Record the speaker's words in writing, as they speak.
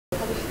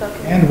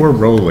And we're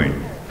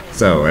rolling.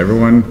 So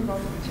everyone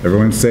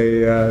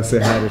say hi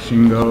to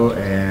Shingo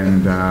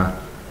and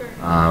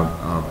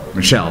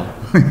Michelle.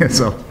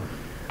 So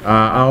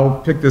I'll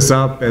pick this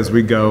up as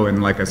we go,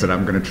 and like I said,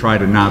 I'm going to try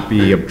to not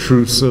be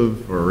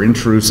obtrusive or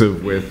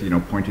intrusive with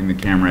pointing the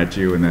camera at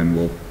you, and then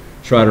we'll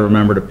try to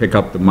remember to pick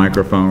up the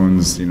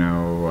microphones,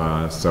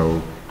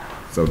 so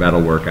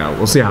that'll work out.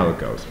 We'll see how it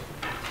goes.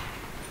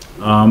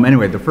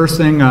 Anyway, the first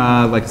thing,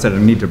 like I said, I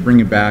need to bring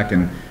it back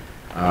and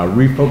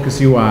refocus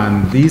you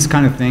on these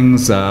kind of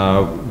things.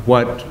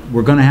 What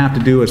we're going to have to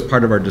do as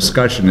part of our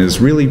discussion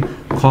is really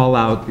call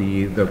out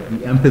the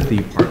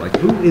empathy part, like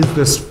who is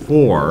this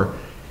for?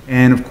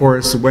 And of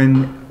course,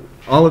 when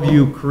all of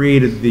you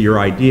created your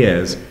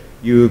ideas,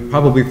 you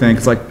probably think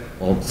it's like,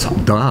 well,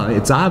 duh,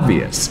 it's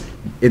obvious.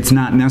 It's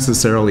not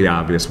necessarily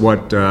obvious.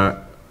 What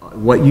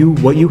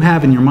you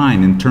have in your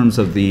mind in terms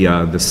of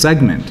the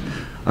segment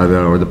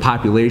or the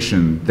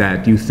population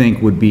that you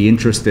think would be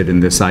interested in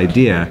this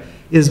idea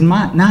is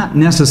not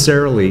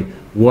necessarily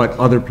what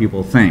other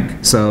people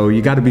think. So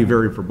you got to be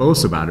very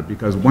verbose about it,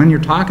 because when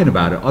you're talking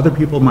about it, other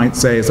people might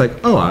say, it's like,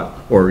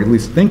 oh, or at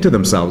least think to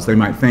themselves, they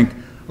might think,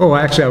 oh,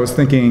 actually I was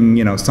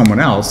thinking, someone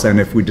else, and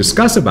if we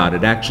discuss about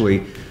it, actually,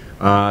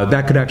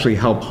 that could actually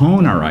help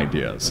hone our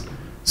ideas.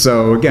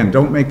 So again,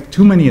 don't make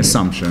too many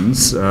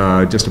assumptions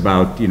just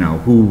about,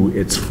 who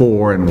it's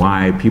for and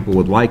why people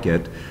would like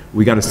it.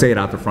 We got to say it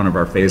out the front of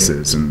our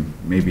faces, and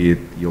maybe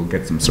you'll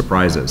get some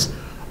surprises.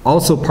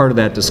 Also, part of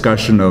that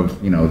discussion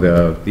of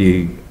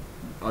the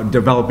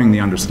developing the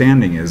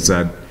understanding is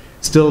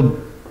still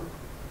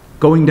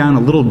going down a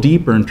little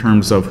deeper in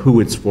terms of who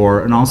it's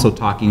for, and also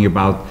talking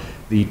about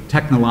the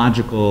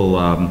technological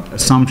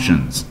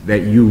assumptions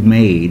that you've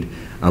made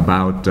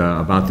about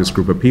this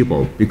group of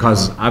people,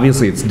 because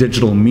obviously it's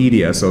digital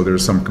media, so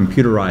there's some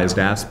computerized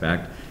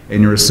aspect,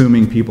 and you're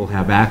assuming people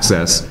have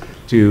access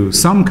to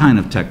some kind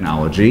of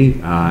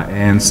technology,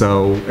 and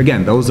so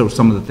again, those are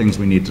some of the things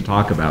we need to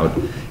talk about,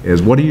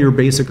 is what are your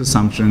basic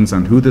assumptions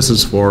on who this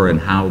is for and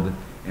how,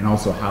 and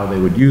also how they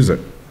would use it.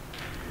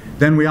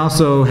 Then we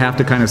also have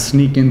to kind of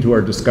sneak into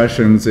our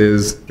discussions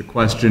is the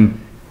question,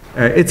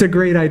 it's a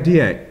great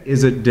idea,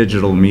 is it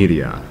digital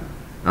media?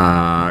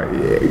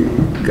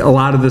 A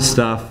lot of this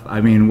stuff,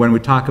 I mean, when we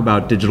talk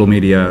about digital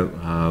media,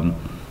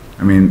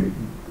 I mean,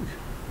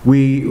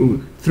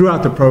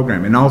 throughout the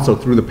program, and also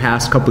through the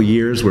past couple of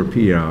years where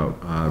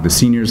the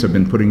seniors have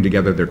been putting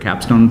together their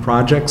capstone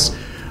projects,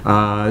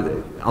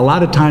 a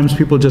lot of times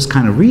people just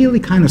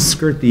really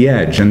skirt the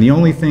edge, and the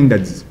only thing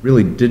that's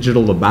really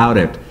digital about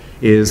it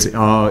is it's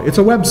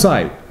a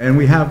website, and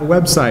we have a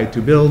website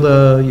to build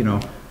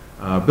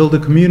a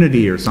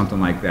community or something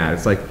like that.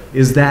 It's like,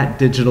 is that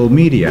digital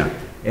media?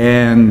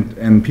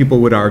 And people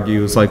would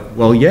argue, it's like,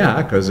 well,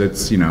 yeah, because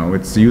it's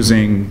it's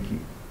using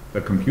the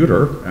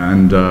computer,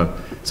 and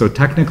so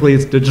technically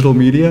it's digital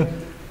media.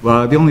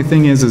 The only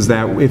thing is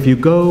that if you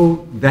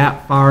go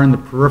that far in the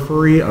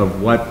periphery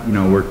of what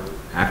we're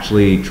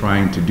actually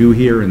trying to do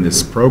here in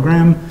this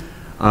program,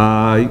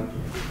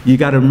 you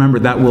got to remember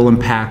that will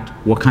impact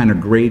what kind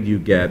of grade you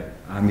get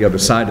on the other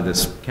side of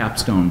this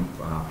capstone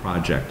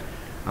project.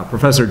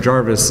 Professor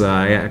Jarvis,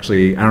 I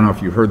don't know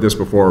if you heard this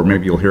before, or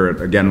maybe you'll hear it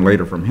again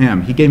later from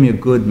him. He gave me a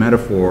good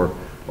metaphor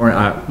or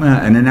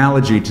an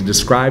analogy to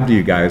describe to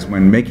you guys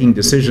when making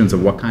decisions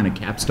of what kind of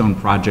capstone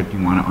project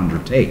you want to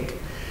undertake.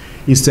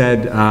 He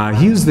said,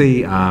 he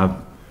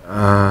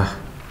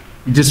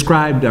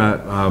described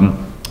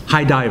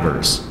high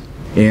divers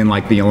in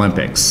like the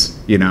Olympics,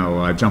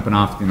 jumping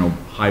off,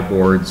 high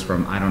boards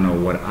from, I don't know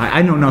what,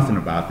 I know nothing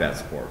about that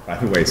sport, by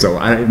the way, so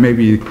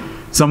maybe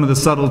some of the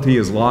subtlety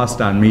is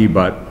lost on me,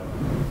 but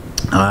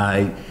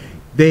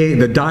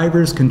the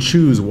divers can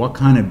choose what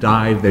kind of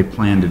dive they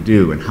plan to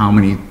do and how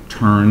many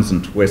turns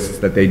and twists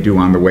that they do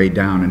on the way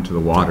down into the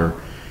water.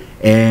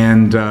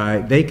 And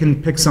they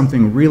can pick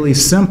something really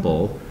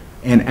simple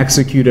and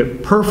execute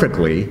it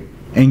perfectly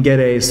and get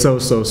a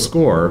so-so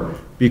score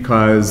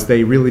because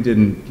they really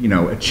didn't,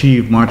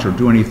 achieve much or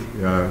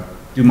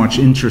do much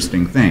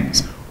interesting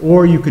things.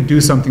 Or you could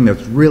do something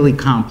that's really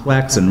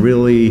complex and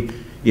really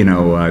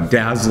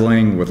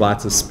dazzling with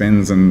lots of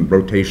spins and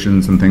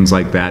rotations and things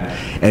like that,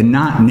 and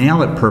not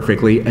nail it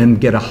perfectly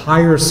and get a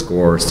higher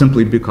score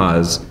simply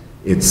because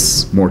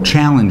it's more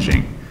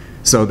challenging.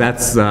 So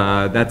that's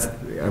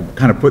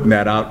kind of putting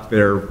that out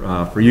there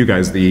for you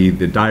guys, the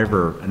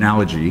diver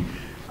analogy,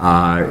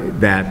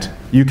 that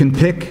you can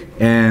pick,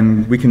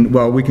 and we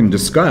can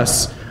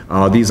discuss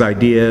these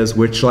ideas,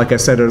 which, like I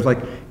said, are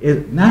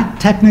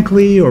not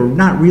technically or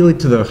not really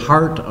to the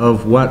heart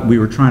of what we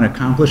were trying to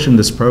accomplish in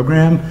this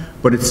program,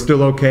 but it's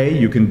still okay,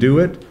 you can do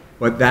it,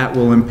 but that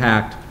will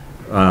impact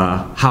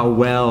how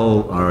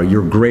well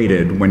you're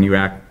graded when you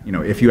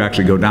if you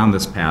actually go down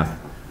this path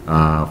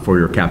for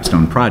your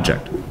capstone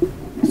project.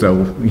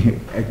 So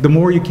the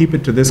more you keep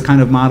it to this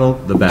kind of model,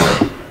 the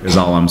better, is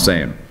all I'm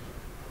saying.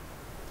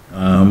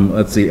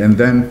 Let's see, and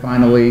then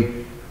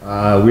finally,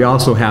 we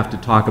also have to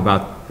talk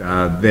about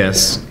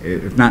this,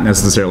 if not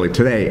necessarily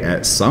today,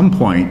 at some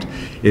point,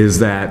 is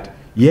that,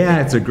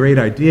 yeah, it's a great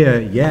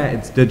idea, yeah,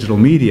 it's digital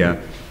media,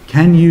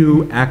 can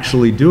you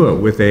actually do it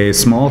with a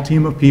small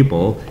team of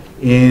people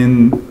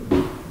in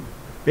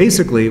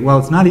basically, well,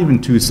 it's not even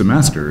 2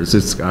 semesters.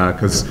 It's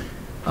because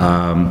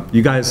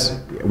you guys,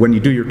 when you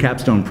do your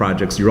capstone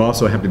projects, you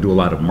also have to do a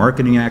lot of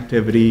marketing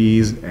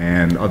activities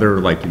and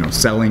other, like,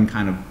 selling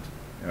kind of,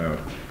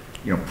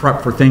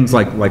 prep for things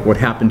like what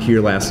happened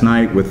here last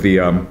night with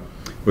the,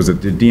 was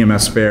it the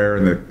DMS fair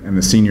and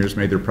the seniors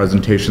made their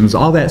presentations.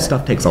 All that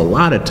stuff takes a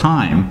lot of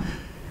time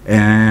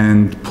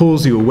and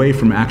pulls you away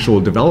from actual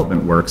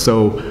development work.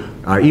 So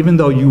even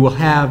though you will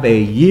have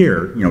a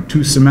year,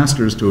 2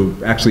 semesters to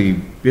actually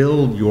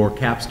build your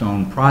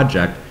capstone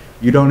project,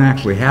 you don't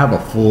actually have a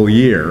full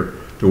year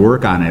to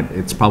work on it.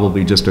 It's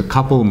probably just a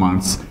couple of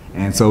months.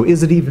 And so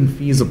is it even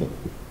feasible,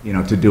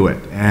 to do it?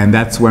 And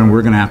that's when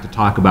we're going to have to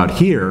talk about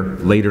here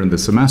later in the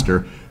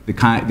semester,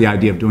 the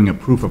idea of doing a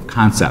proof of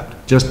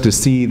concept, just to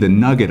see the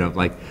nugget of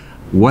like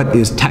what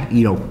is,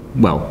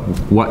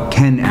 what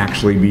can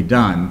actually be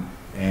done,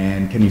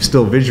 and can you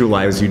still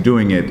visualize you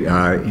doing it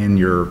in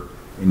your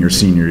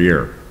senior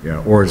year,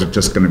 or is it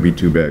just going to be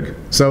too big?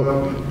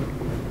 So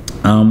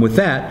with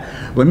that,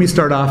 let me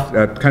start off,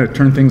 kind of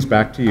turn things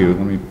back to you.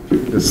 Let me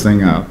pick this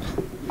thing up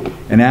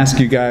and ask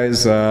you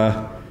guys,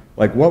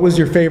 like, what was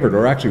your favorite,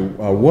 or actually,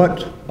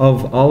 what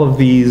of all of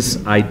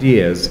these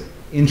ideas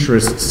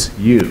interests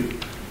you?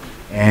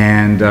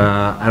 And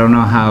I don't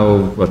know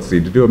how, let's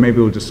see, to do it, maybe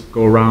we'll just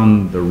go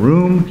around the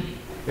room,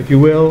 if you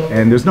will,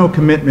 and there's no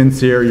commitments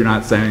here. You're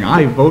not saying,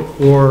 I vote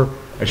for,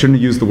 I shouldn't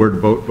have used the word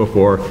vote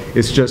before.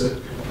 It's just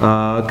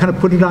kind of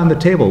put it on the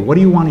table. What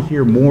do you want to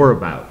hear more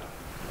about?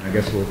 I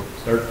guess we'll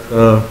start,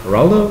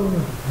 Geraldo?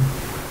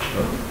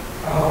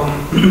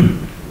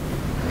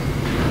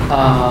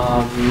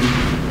 Let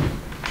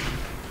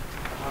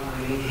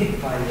me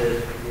find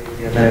the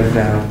idea that I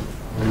found.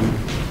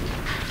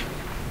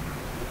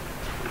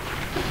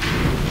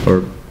 Or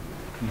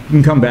you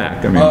can come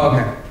back. I mean. Oh,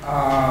 okay.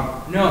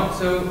 No,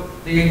 so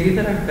the idea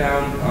that I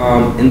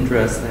found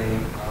interesting,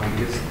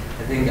 because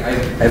I think I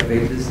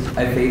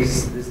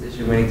faced this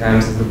issue many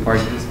times, is the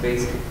parking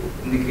space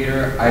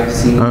indicator. I've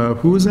seen.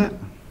 Who is that?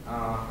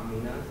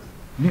 Amina.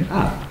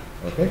 Yeah.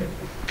 Okay.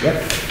 Yep.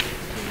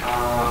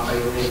 I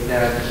think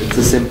that it's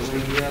a simple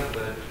idea,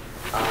 but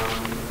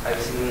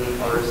I've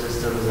seen other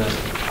systems at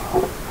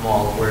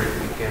malls where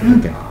you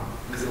can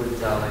easily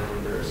tell like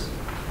when there's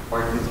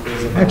parking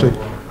space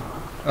available or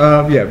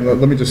not. Yeah,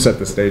 let me just set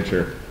the stage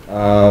here.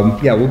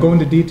 Yeah, we'll go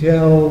into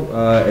detail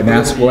and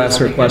we'll ask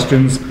her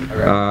questions.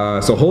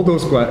 So hold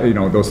those,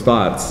 those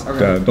thoughts.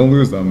 Don't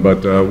lose them.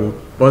 But we'll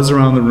buzz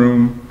around the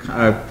room.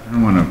 I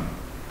don't want to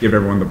give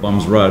everyone the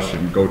bum's rush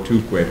and go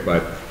too quick,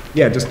 but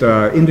yeah, just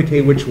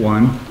indicate which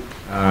one,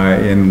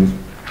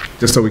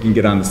 just so we can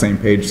get on the same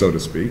page, so to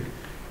speak,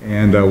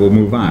 and we'll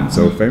move on.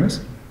 So, Famous?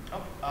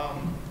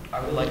 I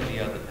would like the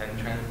pen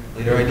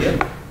translator idea.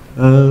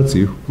 Let's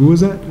see, who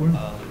was that?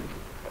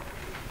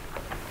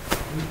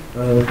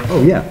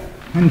 Oh yeah,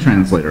 pen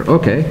translator.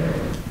 Okay.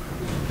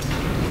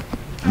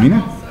 Amina?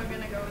 I'm also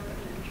going to go with the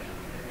pen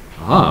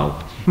translator.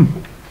 Oh,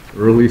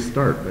 early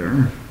start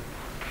there.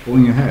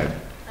 Pulling ahead.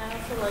 I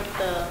also like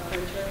the pen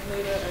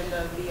translator and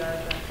the VR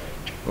translator.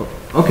 Oh,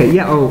 okay,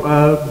 yeah,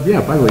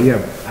 yeah, by the way,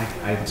 yeah,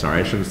 I'm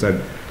sorry, I should have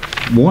said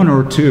 1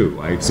 or 2,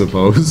 I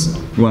suppose.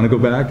 You want to go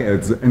back?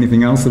 Is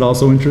anything else that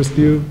also interests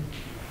you?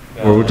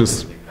 Or we'll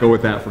just go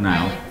with that for I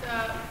now. liked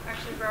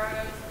actually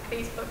Verona's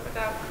Facebook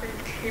without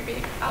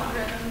creepy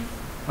algorithms.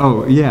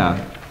 Oh,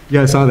 yeah.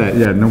 Yeah, I saw that.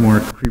 Yeah, no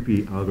more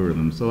creepy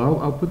algorithms. So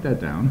I'll put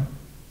that down.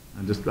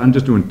 I'm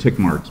just doing tick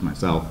marks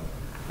myself.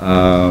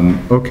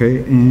 Okay,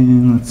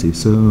 and let's see.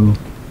 So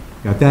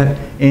got that.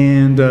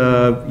 And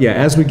yeah,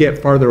 as we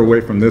get farther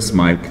away from this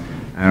mic,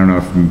 I don't know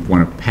if you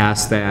want to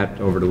pass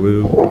that over to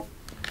Lou.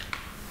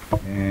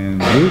 And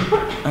Lou?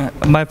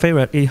 My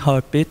favorite is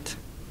Heartbeat.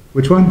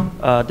 Which one?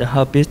 The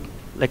Heartbeat,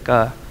 like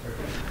yeah.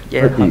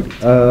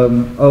 Heartbeat.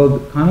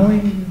 Oh,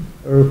 Connolly?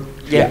 Or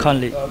Yeah,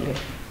 Conley. Okay.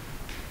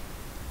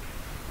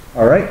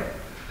 All right.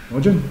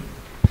 Mojan?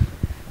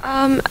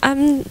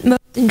 I'm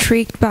most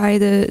intrigued by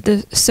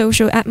the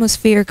social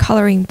atmosphere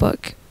coloring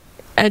book.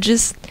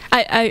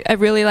 I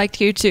really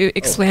liked you to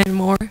explain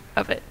more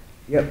of it.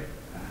 Yep.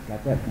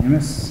 Got that.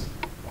 Amos?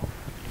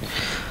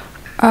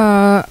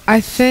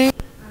 I think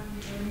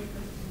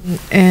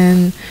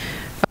and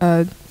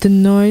the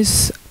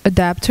noise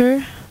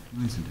adapter,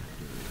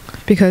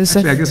 because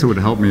Actually, I guess it would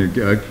help me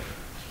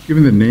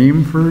given the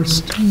name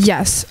first.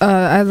 yes,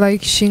 I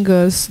like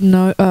Shingo's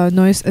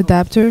noise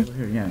adapter.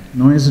 Here, yeah,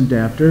 noise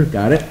adapter.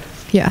 Got it.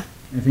 Yeah.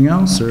 Anything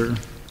else or?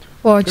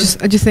 Well, I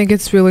just think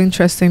it's really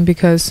interesting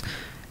because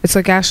it's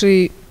like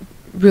actually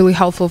really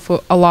helpful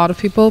for a lot of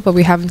people, but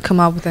we haven't come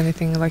up with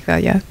anything like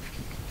that yet.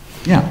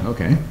 Yeah.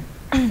 Okay.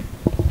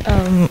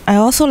 I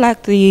also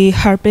like the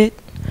Heartbeat.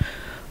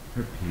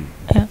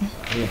 Yeah.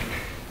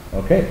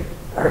 Okay.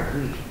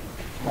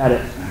 Got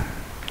it.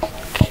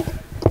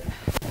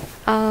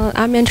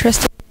 I'm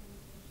interested in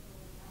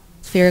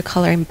sphere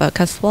coloring book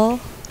as well.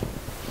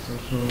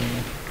 Social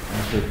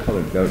atmosphere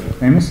color.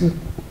 Famous?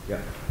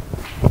 Yeah.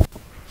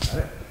 Got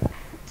it.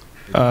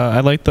 I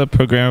like the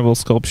programmable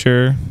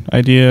sculpture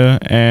idea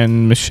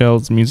and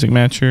Michelle's music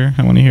matcher.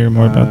 I want to hear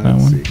more about that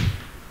one.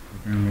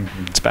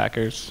 It's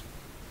backers.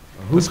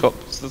 Who's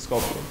The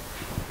sculpture.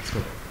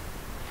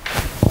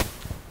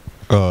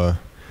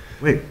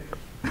 Wait.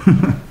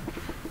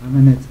 5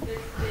 minutes.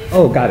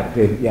 Oh, got it.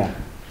 Good, yeah.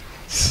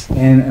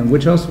 And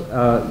which else?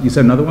 You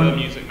said another one?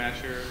 Music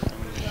matcher and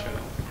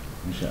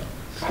Michelle.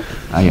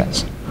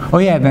 Yes. Oh,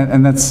 yeah,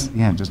 and that's,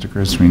 yeah, it just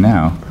occurs to me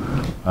now.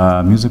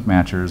 Music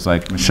matchers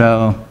like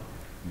Michelle,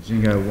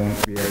 Jinga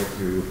won't be able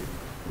to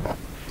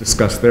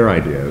discuss their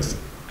ideas.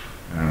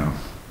 I don't know.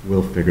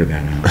 We'll figure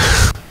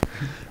that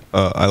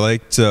out. I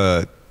liked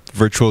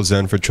Virtual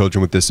Zen for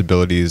Children with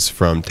Disabilities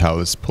from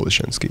Talis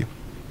Polishinsky.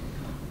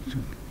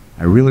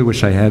 I really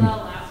wish I had.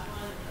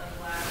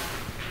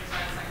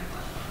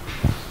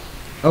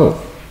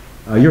 Oh,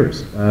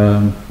 yours.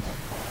 I'm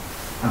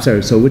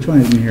sorry, so which one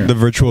I didn't hear? The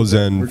Virtual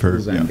Zen Virtual for,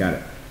 Zen, yeah. got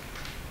it.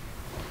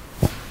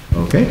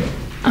 Okay.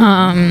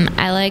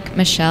 I like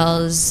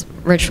Michelle's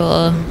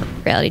virtual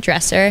reality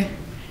dresser.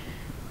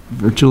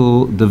 The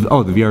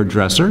VR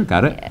dresser,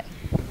 got it. Yeah.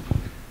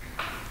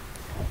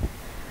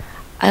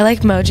 I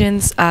like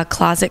Mojin's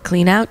closet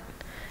cleanout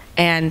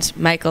and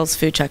Michael's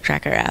food truck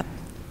tracker app.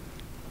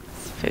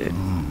 Food.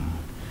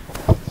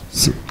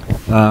 So,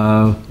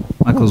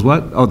 Michael's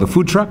what? Oh, the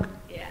food truck?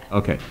 Yeah.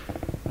 Okay.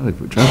 I like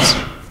food trucks.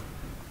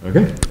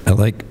 Okay. I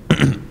like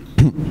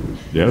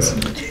Yes.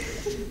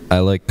 I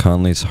like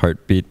Conley's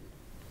heartbeat.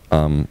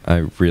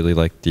 I really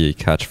like the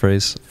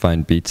catchphrase,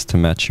 find beats to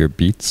match your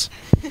beats.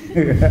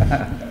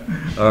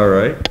 All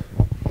right.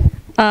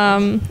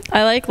 I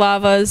like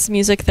Lava's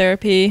music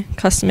therapy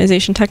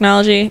customization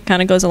technology.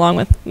 Kind of goes along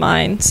with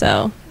mine,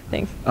 so I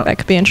think that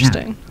could be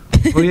interesting.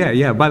 Yeah. Oh,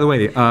 yeah. By the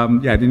way, yeah, I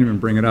didn't even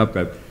bring it up,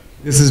 but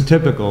this is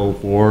typical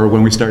for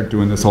when we start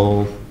doing this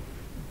whole,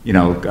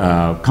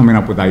 coming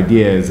up with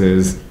ideas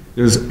is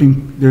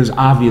there's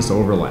obvious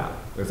overlap.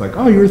 It's like,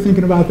 oh, you were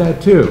thinking about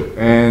that too.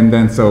 And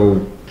then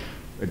so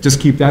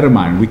just keep that in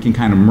mind. We can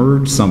kind of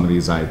merge some of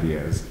these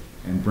ideas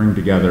and bring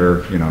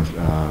together,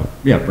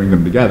 bring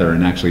them together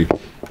and actually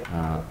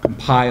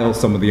compile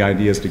some of the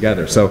ideas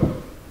together. So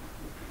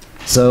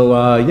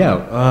I don't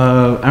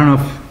know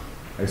if,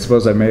 I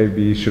suppose I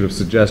maybe should have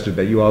suggested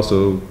that you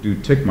also do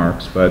tick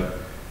marks, but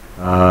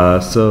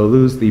so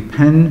Lou's the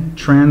pen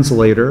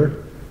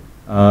translator.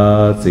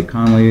 Let's see,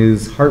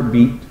 Conley's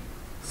heartbeat,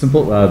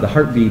 the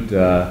heartbeat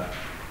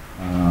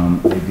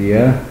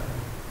idea.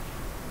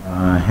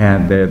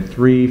 They had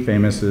three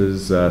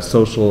famouses,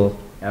 social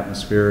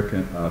atmospheric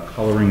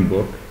coloring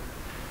book,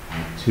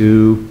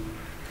 two,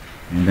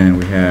 and then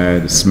we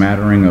had a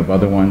smattering of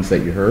other ones that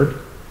you heard.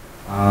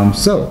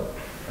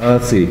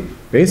 Let's see.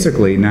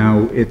 Basically,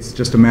 now it's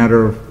just a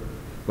matter of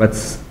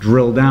let's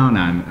drill down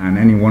on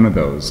any one of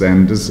those.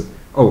 And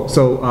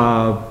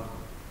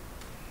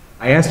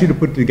I asked you to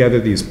put together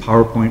these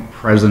PowerPoint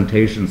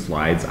presentation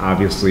slides,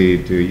 obviously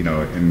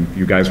and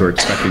you guys were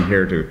expecting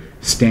here to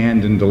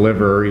stand and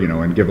deliver,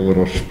 and give a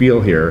little spiel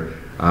here.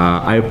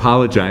 I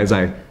apologize.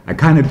 I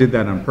kind of did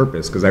that on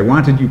purpose because I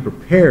wanted you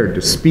prepared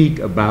to speak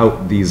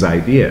about these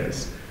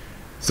ideas.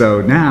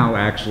 So now,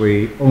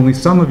 actually, only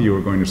some of you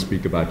are going to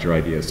speak about your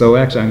ideas. So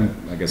actually,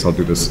 I guess I'll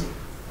do this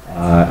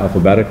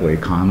alphabetically.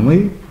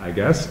 Conley, I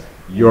guess,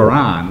 you're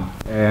on.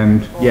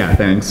 And yeah,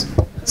 thanks.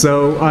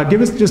 So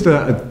give us just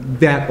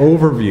that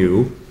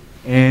overview.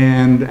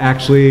 And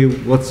actually,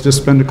 let's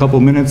just spend a couple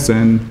minutes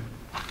and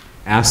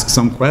ask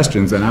some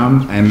questions. And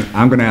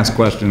I'm going to ask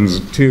questions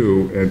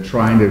too,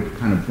 trying to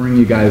kind of bring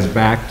you guys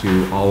back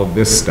to all of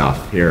this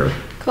stuff here.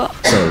 Cool.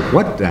 So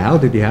what the hell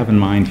did you have in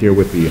mind here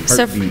with the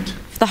heartbeat?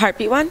 The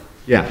heartbeat one?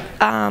 Yeah.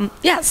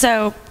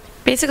 So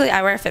basically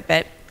I wear a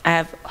Fitbit. I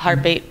have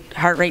heart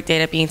rate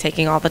data being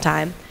taken all the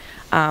time.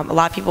 A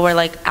lot of people wear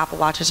like Apple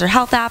Watches or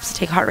health apps to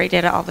take heart rate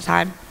data all the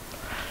time.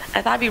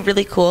 I thought it'd be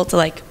really cool to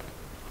like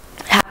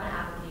have an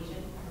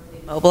application,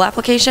 a mobile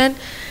application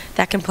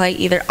that can play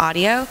either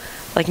audio,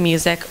 like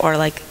music, or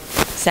like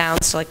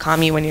sounds to like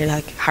calm you when your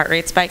like heart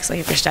rate spikes, like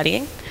if you're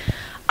studying.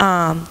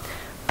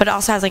 But it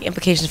also has like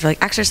implications for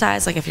like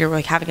exercise, like if you're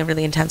like having a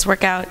really intense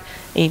workout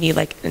and you need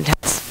like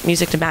intense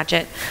music to match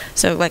it.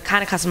 So like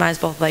kind of customize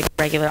both like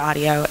regular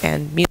audio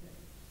and music.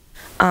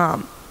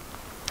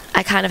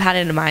 I kind of had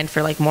it in mind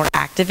for like more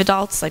active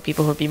adults, like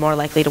people who would be more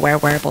likely to wear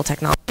wearable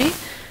technology.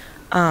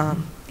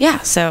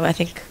 So I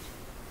think,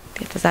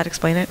 does that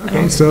explain it?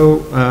 Okay,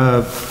 so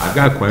I've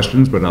got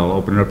questions, but I'll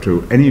open it up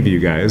to any of you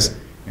guys.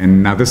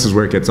 And now this is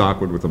where it gets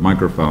awkward with the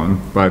microphone.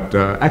 But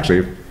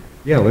actually,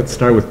 yeah, let's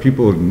start with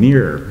people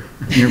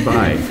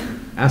nearby.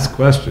 Ask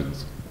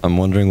questions. I'm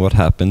wondering what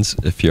happens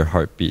if your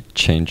heartbeat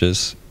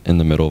changes in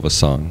the middle of a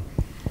song.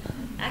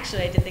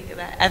 Actually, I did think of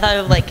that. I thought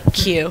of like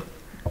cue.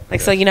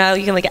 Like, so you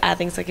can like add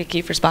things like a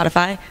key for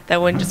Spotify.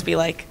 That wouldn't just be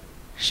like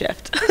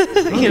shift.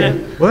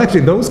 Okay. Well,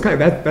 actually,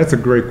 that's a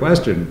great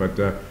question. But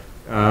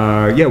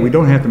yeah, we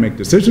don't have to make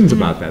decisions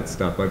about that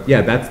stuff. But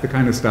yeah, that's the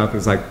kind of stuff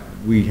is like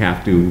we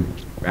have to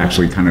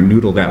actually kind of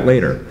noodle that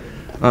later.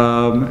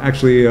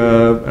 Actually, I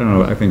don't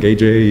know. I think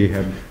AJ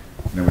had.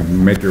 We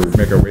can make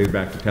our way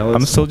back to Talis.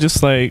 I'm still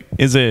just like,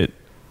 is it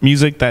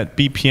music that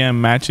BPM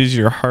matches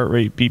your heart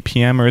rate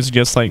BPM, or is it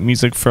just like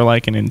music for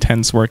like an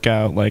intense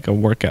workout, like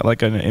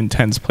an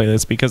intense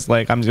playlist? Because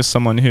like I'm just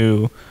someone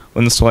who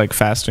listens to like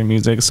faster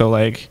music, so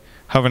like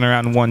hovering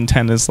around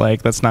 110 is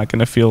like, that's not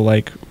gonna feel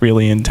like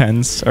really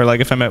intense. Or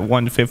like if I'm at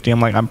 150, I'm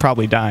like, I'm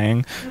probably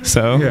dying.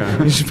 So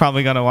Yeah. you should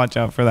probably gotta watch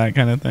out for that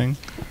kind of thing.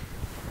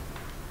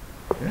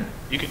 Yeah.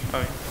 You can.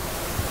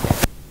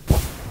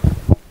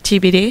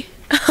 TBD.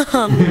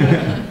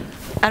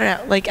 I don't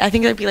know. Like I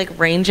think there'd be like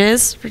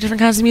ranges for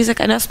different kinds of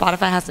music. I know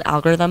Spotify has an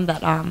algorithm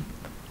that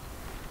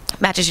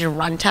matches your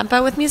run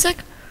tempo with music.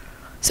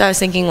 So I was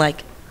thinking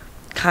like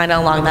kind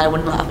of along that. It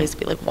wouldn't obviously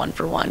be like one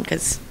for one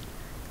because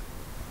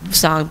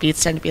song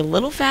beats tend to be a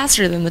little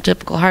faster than the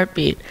typical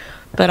heartbeat.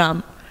 But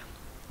I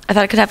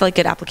thought it could have like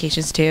good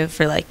applications too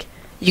for like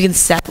you can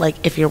set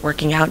like if you're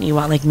working out and you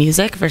want like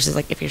music versus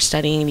like if you're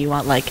studying and you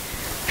want like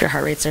if your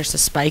heart rate starts to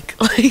spike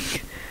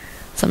like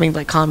something to,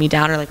 like calm you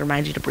down or like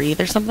remind you to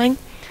breathe or something.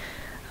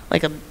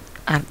 Like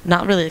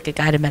not really like a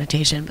guided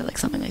meditation, but like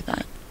something like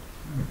that.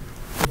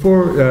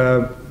 Before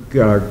go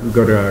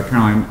to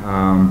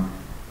Caroline,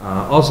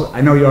 also,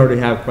 I know you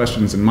already have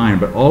questions in mind,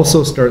 but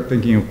also start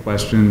thinking of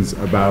questions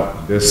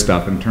about this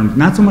stuff in terms,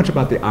 not so much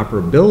about the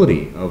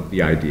operability of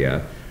the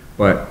idea,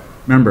 but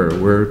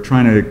remember, we're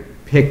trying to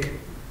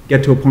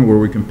get to a point where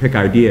we can pick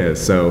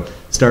ideas. So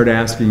start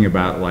asking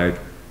about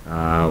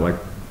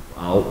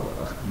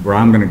where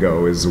I'm going to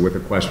go is with a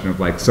question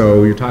of like,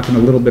 so you're talking a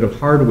little bit of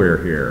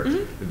hardware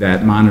here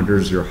that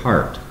monitors your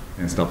heart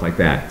and stuff like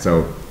that.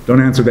 So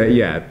don't answer that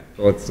yet.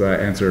 Let's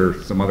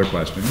answer some other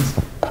questions.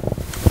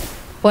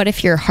 What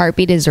if your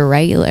heartbeat is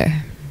irregular?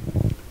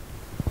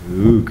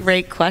 Ooh.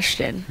 Great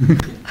question.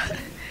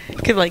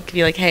 Could like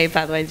be like, hey,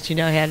 by the way, did you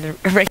know I had a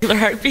regular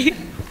heartbeat?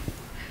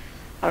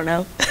 I don't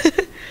know.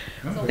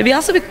 It'd be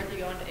also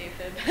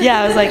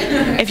yeah, I was like,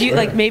 if you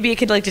like, maybe it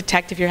could like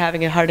detect if you're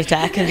having a heart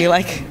attack and be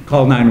like,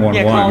 call 911.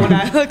 Yeah, call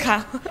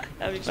 911.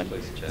 That'd be fun.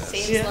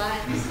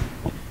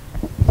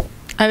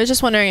 I was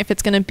just wondering if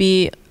it's going to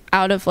be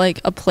out of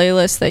like a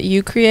playlist that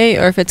you create,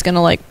 or if it's going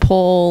to like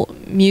pull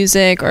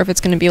music, or if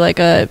it's going to be like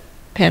a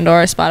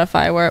Pandora,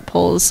 Spotify, where it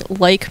pulls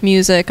like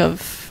music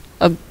of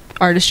a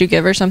artist you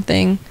give or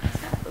something.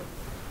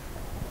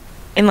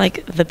 And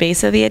like the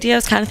base of the idea, I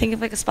was kind of thinking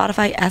of like a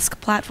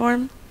Spotify-esque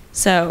platform.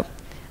 So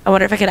I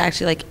wonder if I could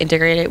actually like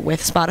integrate it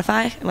with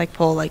Spotify and like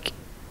pull like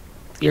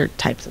your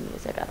types of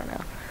music. I don't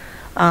know.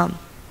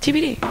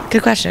 TBD.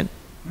 Good question.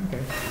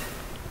 Okay.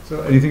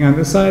 So anything on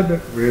this side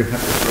that we have to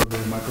throw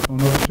the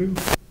microphone over to?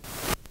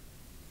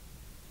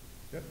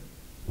 Yep.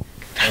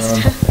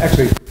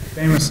 Actually,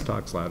 famous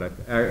talks loud.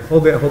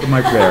 Hold the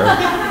mic there.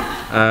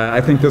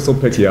 I think this will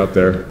pick you out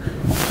there.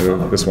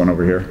 This one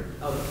over here.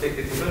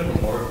 It's a bit of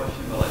a motor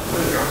question, but like, what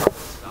if your heart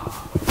stops?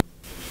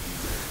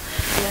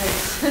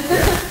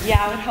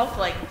 Yeah, I would hope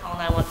like call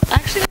 911.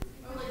 Actually,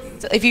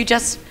 so if you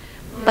just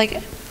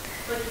like,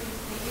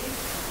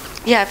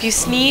 yeah, if you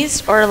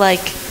sneezed or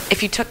like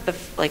if you took the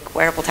like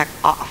wearable tech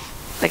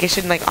off, like it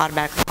shouldn't like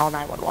automatically call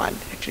 911.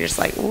 If you're just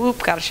like,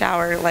 whoop, got a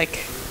shower,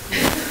 like,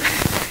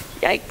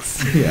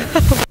 yikes. Yeah.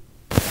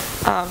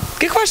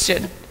 Good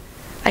question.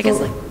 I guess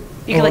like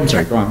you could I'm like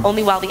sorry, turn go on.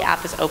 only while the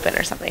app is open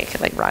or something. It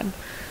could like run.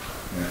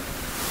 Yeah.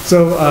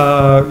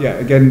 So yeah,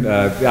 again,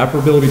 the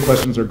operability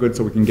questions are good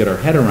so we can get our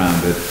head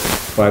around it.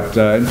 But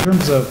in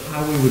terms of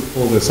how we would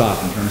pull this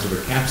off in terms of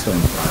a capstone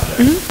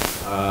project,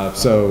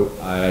 so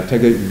I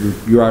take it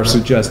you are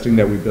suggesting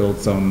that we build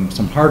some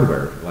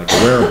hardware, like a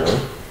wearable.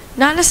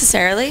 Not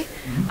necessarily.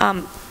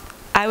 I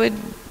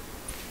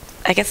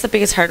guess the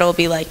biggest hurdle would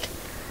be like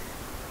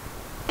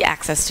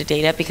access to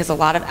data, because a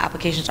lot of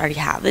applications already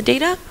have the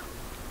data.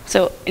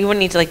 So you wouldn't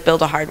need to like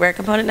build a hardware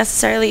component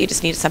necessarily. You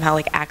just need to somehow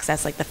like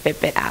access like the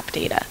Fitbit app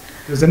data.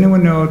 Does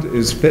anyone know,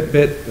 is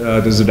Fitbit,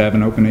 does it have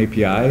an open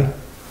API?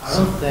 I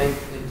don't think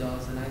it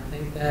does, and I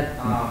think that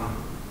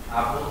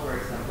Apple, for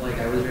example, like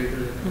I was reading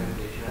through the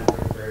documentation and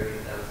it's very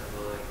intensive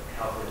with like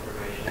health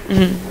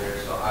information there.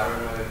 So I don't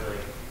know if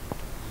like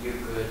you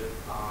could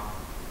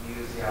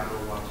use the Apple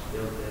Watch to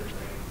build it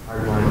like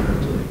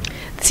hardware.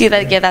 See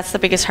that? Yeah, that's the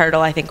biggest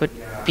hurdle I think would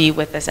be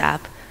with this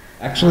app.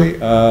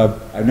 Actually,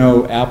 I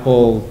know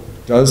Apple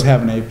does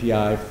have an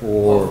API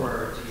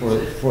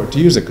to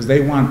use it, because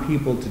they want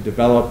people to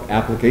develop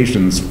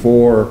applications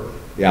for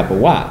the Apple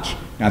Watch.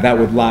 Now that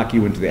would lock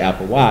you into the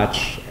Apple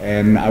Watch,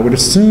 and I would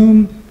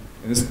assume,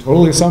 and this is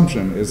totally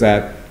assumption, is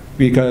that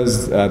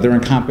because they're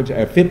in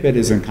Fitbit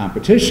is in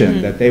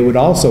competition, that they would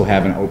also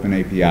have an open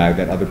API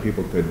that other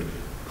people could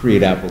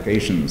create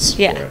applications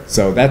for it.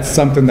 So that's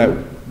something that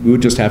we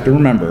would just have to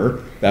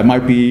remember. That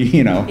might be,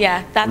 you know,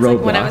 yeah, that's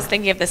like when I was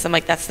thinking of this, I'm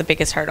like, that's the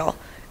biggest hurdle,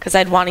 because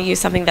I'd want to use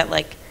something that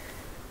like,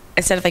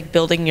 instead of like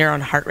building your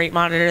own heart rate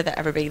monitor that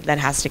everybody then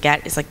has to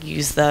get, is like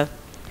use the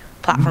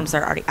platforms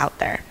that are already out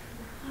there.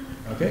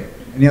 Okay.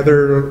 Any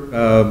other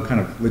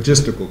kind of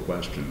logistical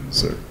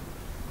questions? Or?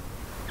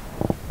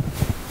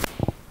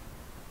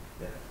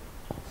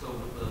 So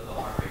with the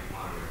heart rate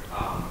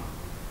monitor,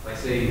 like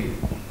say,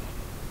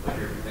 like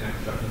you're in a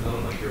construction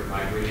zone, like you're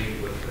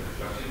vibrating with the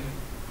construction,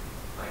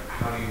 like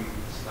how do you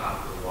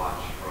stop the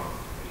watch from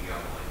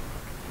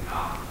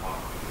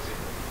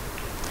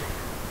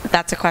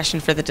That's a question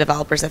for the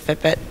developers at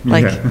Fitbit.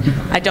 Like,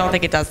 Yeah. I don't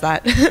think it does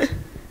that,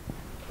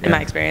 in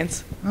my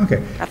experience.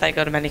 Okay. Not that I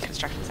go to many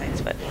construction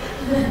sites, but.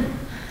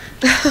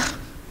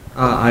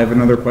 I have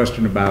another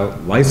question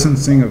about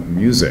licensing of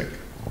music.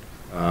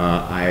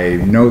 I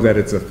know that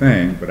it's a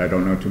thing, but I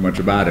don't know too much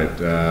about it.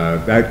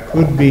 That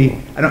could be,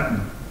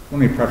 let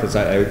me preface,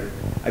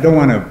 I don't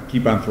want to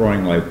keep on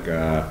throwing like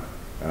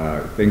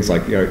things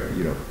like,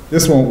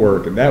 this won't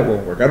work and that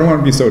won't work. I don't want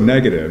to be so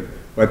negative,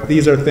 but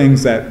these are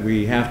things that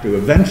we have to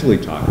eventually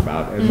talk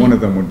about, and one of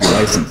them would be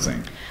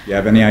licensing. Do you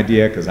have any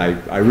idea? Because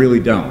I really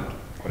don't,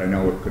 but I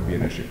know it could be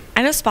an issue.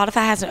 I know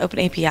Spotify has an open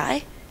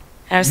API,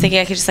 and I was thinking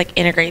I could just like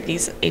integrate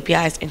these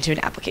APIs into an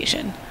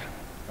application.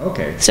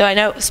 Okay. So I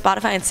know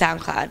Spotify and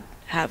SoundCloud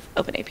have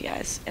open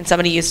APIs, and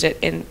somebody used it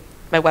in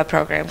my web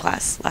program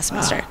class last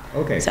semester.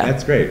 Okay, So,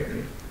 that's great.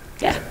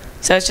 yeah.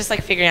 So it's just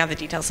like figuring out the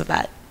details of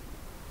that.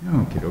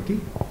 Okie dokie.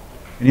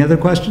 Any other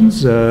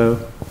questions? Or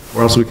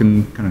else we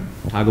can kind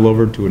of toggle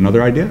over to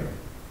another idea?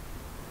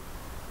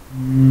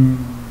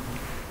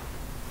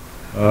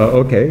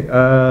 Okay.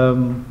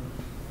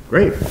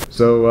 Great.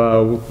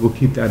 So we'll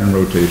keep that in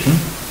rotation.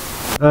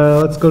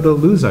 Let's go to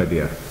Lou's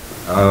idea.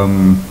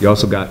 You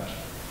also got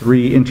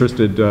 3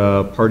 interested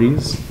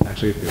parties.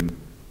 Actually, if you can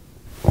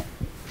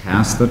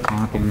pass the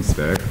talking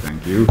stick,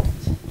 thank you.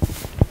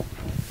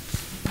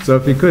 So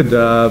if you could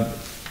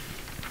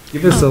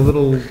give us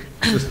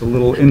just a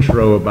little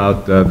intro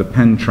about the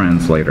pen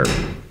translator.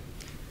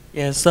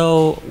 Yeah,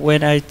 so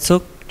when I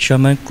took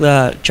German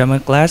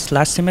class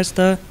last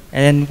semester,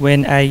 and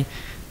when I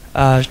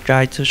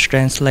tried to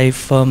translate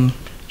from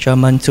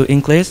German to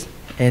English,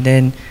 and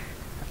then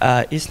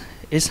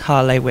it's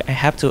hard, like when I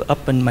have to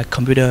open my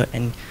computer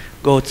and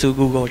go to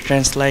Google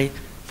Translate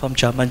from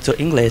German to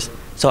English.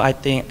 So I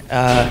think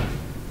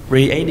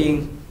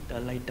creating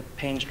the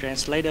pen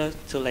translator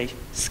to like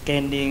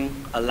scanning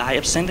a line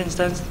of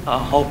sentences, a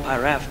whole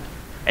paragraph,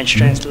 and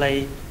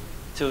translate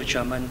to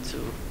German to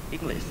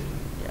English.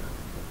 Yeah.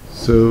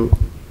 So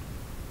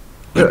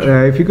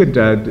if you could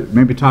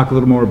maybe talk a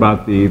little more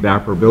about the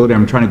operability.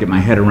 I'm trying to get my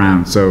head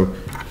around. So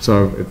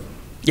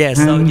yeah,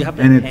 so you have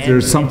and pen,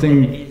 there's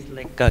something. and it's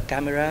like a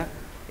camera,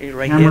 it's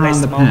right Camera here, like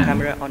on the small pen.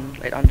 camera on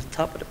the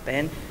top of the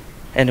pen,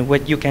 and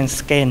what you can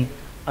scan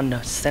on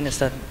the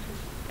sentence.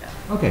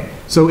 Okay,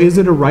 so is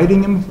it a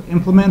writing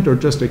implement or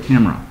just a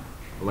camera?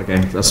 Like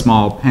a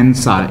small pen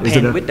size? Is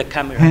it a with the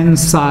camera.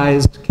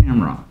 pen-sized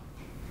camera?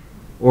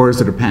 Or is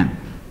it a pen?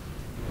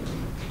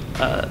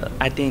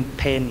 I think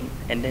pen,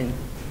 and then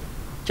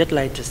just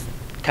like just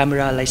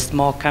camera, like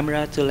small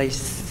camera to like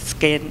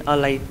scan or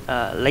like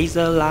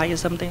laser light or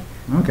something.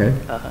 Okay.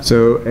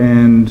 So,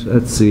 and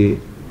let's see,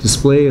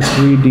 display a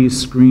 3D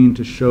screen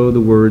to show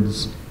the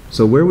words.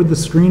 So where would the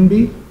screen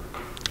be?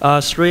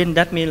 Screen,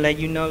 that means like,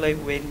 like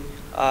when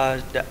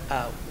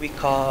we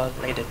call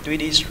like the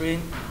 3D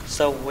screen.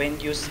 So when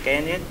you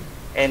scan it,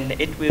 and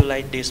it will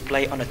like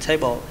display on the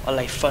table or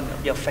like front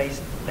of your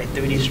face, like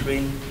 3D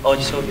screen. Or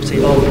so you say,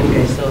 oh,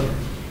 okay, so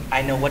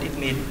I know what it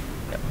means.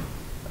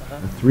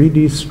 A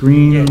 3D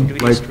screen? Yeah,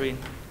 3D like, screen.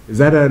 Is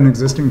that an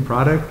existing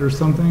product or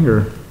something,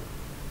 or?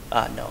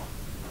 No.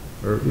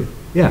 Or,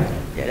 yeah.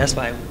 Yeah, that's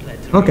why I would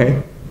like to.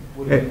 Okay.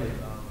 Hey,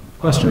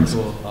 questions?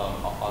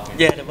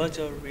 Yeah, the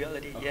virtual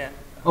reality, yeah.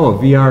 Oh, a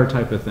VR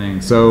type of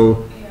thing.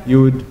 So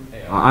you would,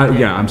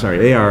 yeah, I'm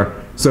sorry, AR.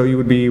 So you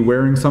would be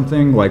wearing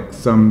something like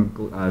some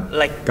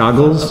Like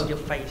goggles? on your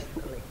face.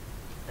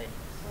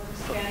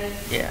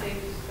 Yeah.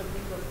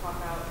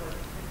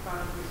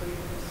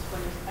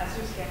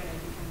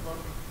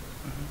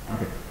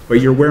 Okay.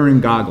 But you're wearing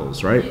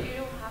goggles, right?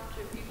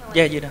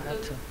 Yeah, you don't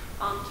have to.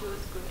 Onto a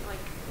screen, like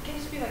it can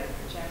just be like a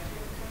projector,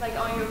 like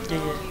on your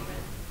phone Yeah. even.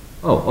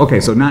 Oh, okay,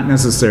 so not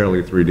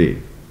necessarily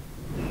 3D.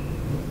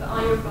 But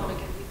on your phone it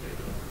can be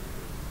 3D.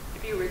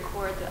 If you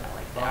record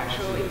the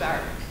actual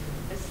environment.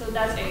 So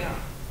that's AR,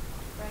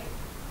 right?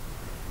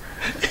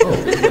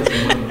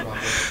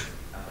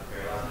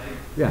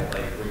 Yeah.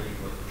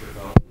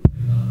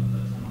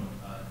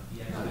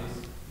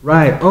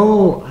 Right.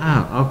 Oh,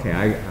 okay.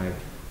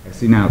 I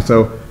see now.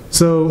 So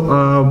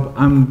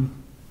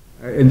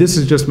and this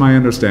is just my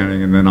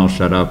understanding, and then I'll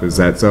shut up. Is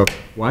that so?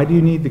 Why do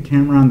you need the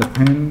camera on the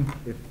pen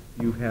if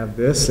you have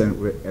this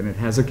and it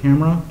has a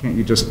camera? Can't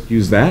you just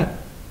use that?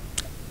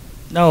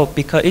 No,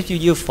 because if you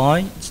use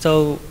phone,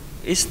 so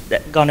it's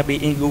gonna be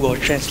in Google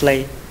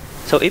Translate.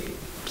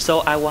 So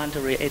I want to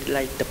create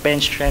like the pen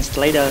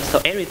translator.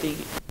 So everything.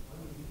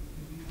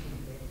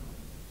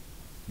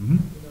 Mm-hmm.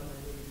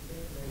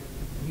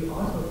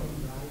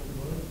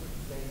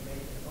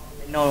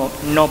 No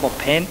normal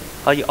pen,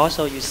 or you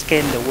also you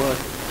scan the word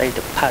like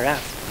the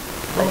paragraph.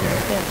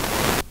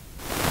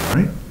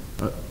 Okay.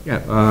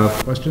 Yeah. All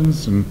right.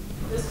 Questions? And,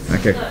 This is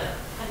okay. just a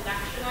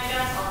connection, I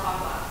guess. I'll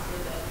talk about it for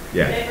the.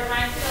 Yeah. It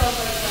reminds me of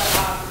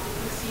like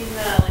you've seen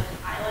the like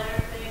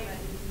eyeliner thing that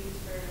you use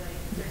for like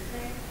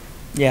printing.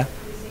 Yeah. Have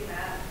you seen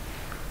that?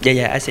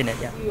 Yeah, I seen it.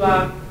 Yeah. You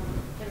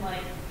can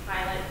like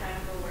highlight kind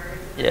of the words.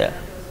 And Yeah. then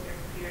it goes with your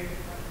computer. You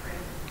can like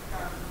print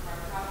from the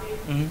hard copy.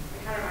 Mhm. It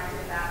kind of reminds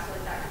me of that. So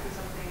like that could be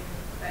something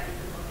that you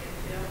could look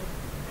into.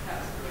 Kind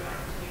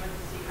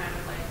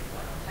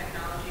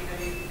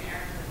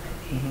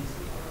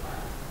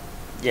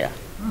Yeah.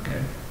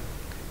 Okay.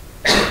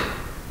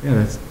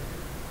 Yeah,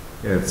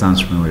 that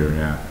sounds familiar.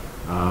 Yeah.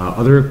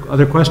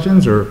 Other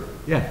questions or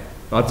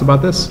thoughts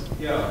about this?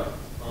 Yeah.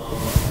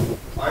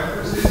 I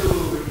personally still a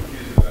little bit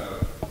confused about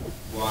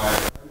why. I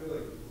know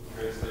like Google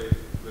Translate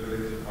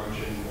literally is a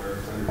function where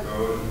it's on your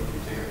phone. You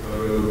take a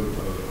photo of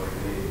like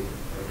any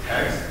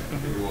text,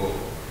 it will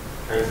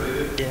translate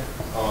it. Yeah.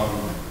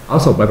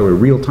 Also, by the way,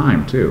 real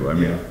time too. I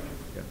mean. Yeah.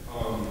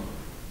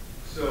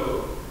 So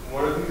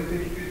one of the things I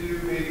think you could do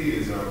maybe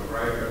is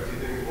right. Two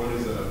things. One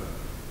is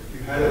if you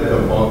had like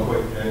a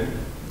ballpoint pen.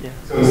 Yeah.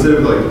 So instead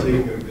of like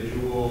taking a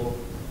visual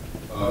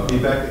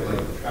feedback, it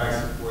like tracks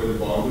where the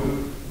ball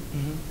moved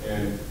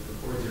and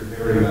records your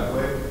handwriting that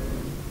way.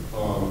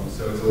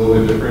 So it's a little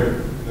bit different.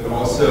 And then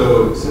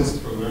also, since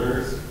it's for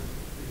learners, if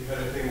you had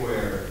a thing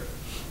where,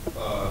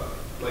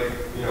 like,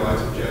 you know, I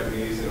took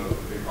Japanese, and a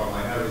big problem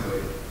I had was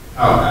like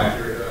how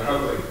accurate, how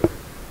like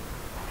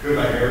good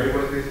my handwriting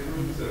was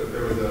basically. So if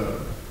there was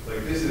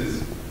like this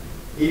is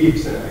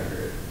 80%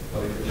 accurate,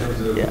 like in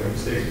terms of like,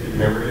 mistakes with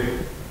your handwriting,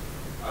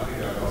 I think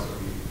that would also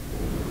be.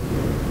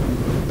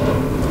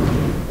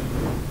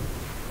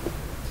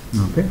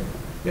 Okay.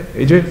 Yeah,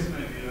 AJ?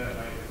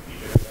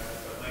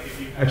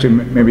 Actually,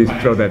 maybe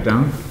throw that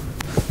down.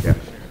 Yeah.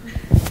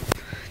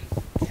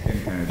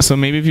 So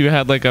maybe if you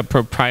had like a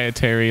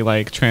proprietary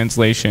like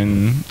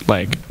translation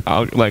like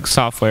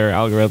software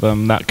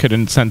algorithm that could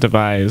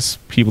incentivize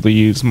people to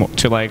use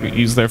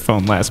use their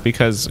phone less,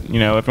 because you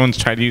know everyone's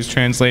tried to use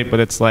Translate,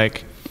 but it's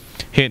like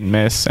hit and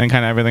miss, and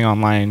kind of everything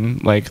online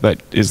like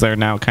that is there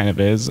now kind of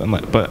is,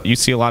 but you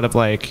see a lot of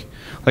like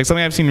something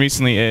I've seen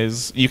recently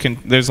is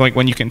there's like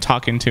when you can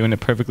talk into and it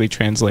perfectly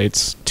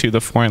translates to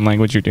the foreign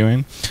language you're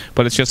doing,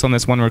 but it's just on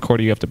this one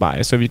recorder you have to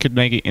buy. So if you could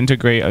maybe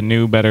integrate a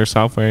new, better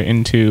software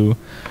into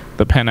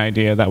the pen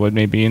idea, that would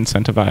maybe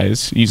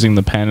incentivize using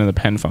the pen and the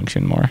pen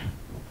function more.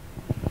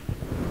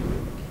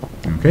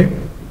 Okay.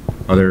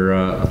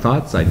 Other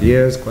thoughts,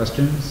 ideas,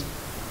 questions?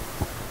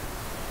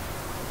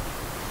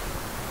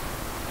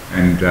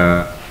 And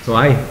so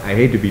I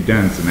hate to be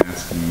dense and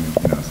asking,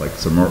 it's like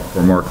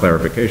for more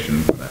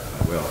clarification, but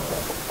I will.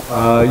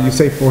 You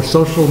say for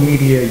social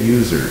media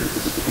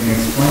users. Can you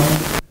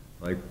explain?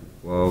 Like,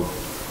 well,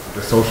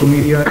 the social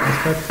media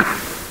aspect?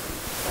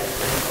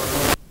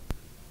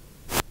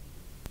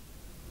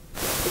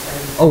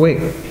 Oh wait,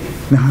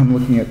 no, I'm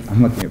looking at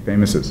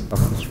Famouses.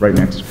 Oh, it's right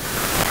next.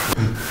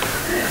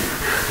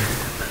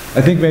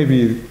 I think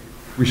maybe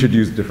we should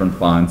use different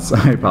fonts.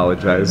 I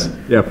apologize.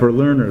 Yeah, for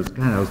learners.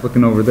 God, I was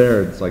looking over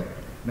there. It's like,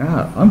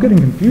 nah, I'm getting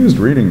confused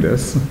reading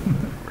this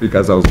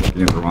because I was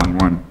looking at the wrong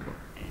one.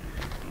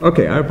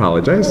 Okay, I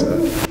apologize.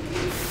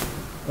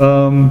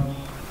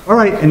 All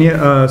right,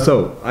 and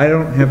so I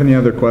don't have any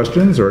other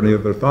questions or any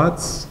other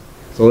thoughts.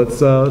 So let's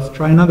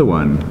try another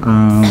one.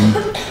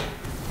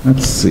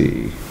 Let's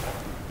see.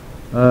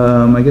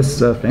 I guess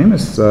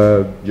Famous,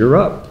 you're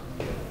up.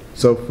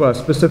 So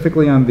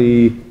specifically on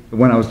the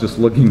one I was just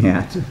looking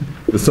at,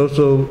 the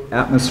Social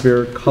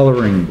Atmosphere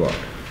Coloring Book.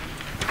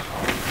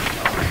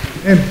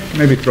 And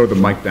maybe throw the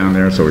mic down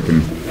there so we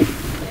can.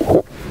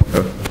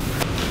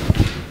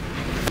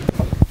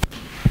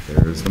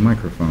 There's the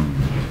microphone.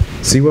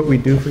 See what we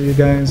do for you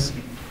guys?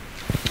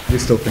 We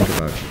still think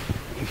about it.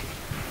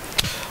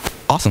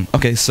 Awesome.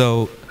 Okay,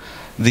 so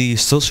the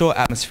Social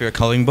Atmosphere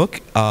Coloring Book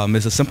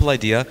is a simple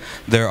idea.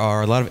 There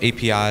are a lot of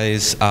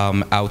APIs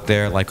out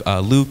there, like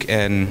Luke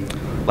and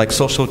like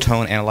social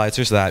tone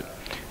analyzers that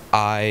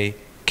I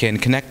can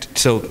connect.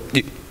 So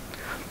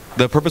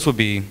the purpose would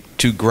be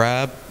to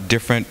grab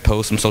different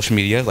posts from social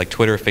media, like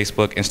Twitter,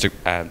 Facebook,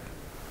 Instagram.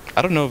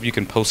 I don't know if you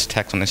can post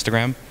text on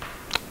Instagram,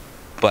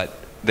 but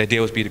the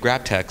idea would be to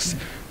grab text,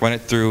 run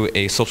it through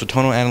a social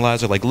tonal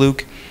analyzer like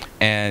Luke,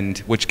 and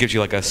which gives you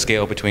like a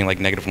scale between like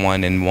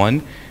 -1 and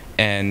 1,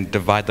 and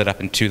divide that up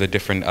into the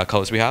different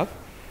colors we have.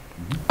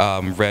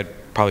 Red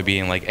probably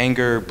being like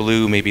anger,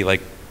 blue maybe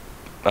like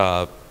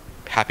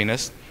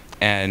happiness,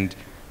 and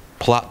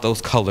plot those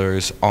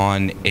colors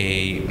on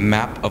a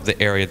map of the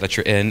area that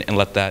you're in, and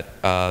let that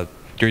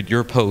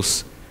your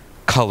posts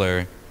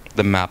color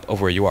the map of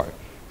where you are.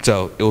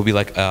 So it will be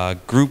like a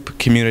group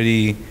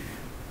community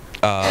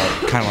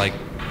kind of like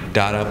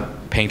data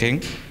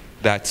painting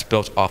that's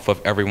built off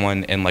of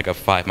everyone in like a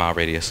 5-mile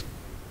radius.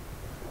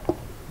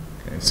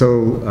 Okay,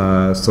 so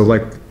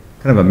like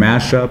kind of a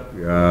mashup.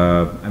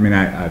 I mean,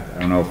 I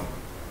don't know if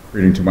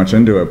reading too much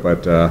into it,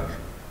 but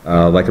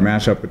like a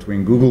mashup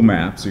between Google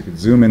Maps. You could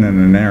zoom in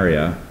an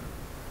area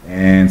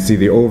and see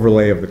the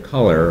overlay of the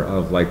color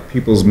of like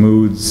people's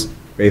moods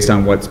based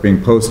on what's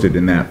being posted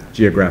in that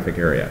geographic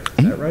area.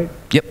 Is that right?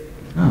 Yep.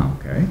 Oh,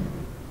 okay.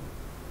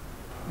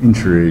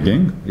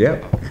 Intriguing.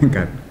 Yep.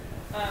 Got it.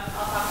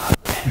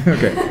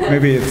 Okay.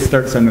 Maybe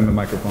start sending the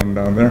microphone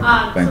down there.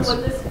 Thanks. So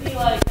would this be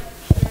like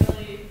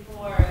purely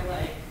for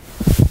like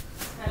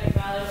aesthetic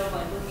value of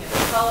like looking at the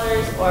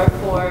colors, or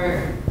for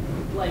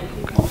like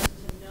people just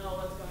to know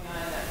what's going on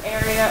in that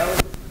area, or would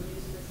this be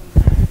used for some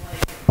kind of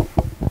like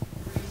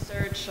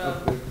research of?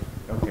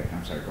 Okay,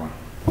 I'm sorry. Go on.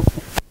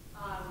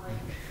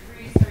 Like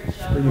research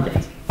of like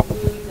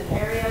moods and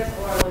areas,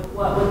 or like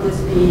what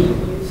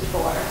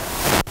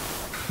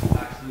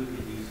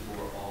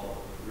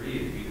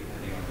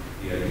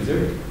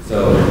user.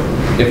 So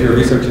if your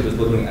researcher is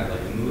looking at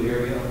like the mood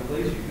area of a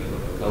place, you can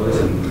look at colors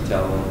and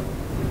tell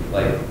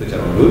like the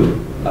general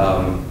mood.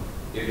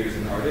 If there's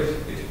an artist,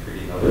 it's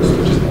pretty colors,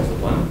 which is also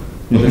fun.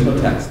 But there's no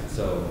text,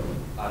 so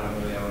I don't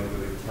really know if it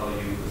would tell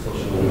you the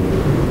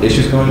social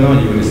issues going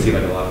on. You would just see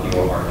like a lot of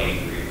people are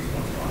angry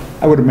once in a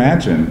while. I would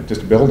imagine,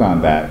 just to build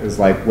on that, is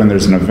like when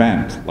there's an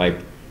event, like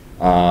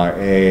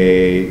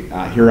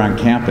here on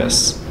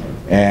campus,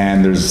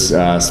 and there's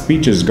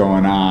speeches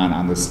going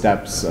on the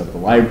steps of the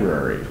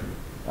library.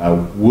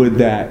 Would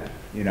that,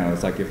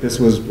 it's like if this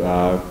was,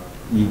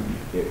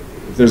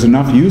 if there's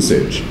enough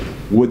usage,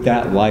 would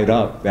that light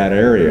up that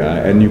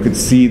area, and you could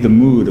see the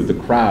mood of the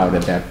crowd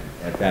at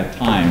that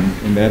time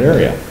in that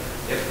area?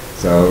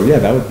 So yeah,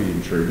 that would be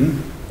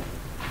intriguing.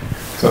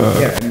 So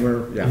yeah,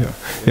 anywhere, yeah.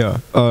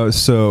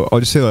 So I'll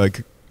just say,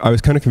 like, I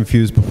was kind of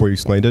confused before you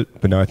explained it,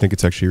 but now I think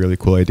it's actually a really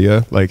cool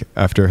idea. Like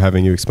after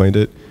having you explained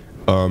it,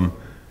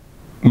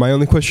 my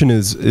only question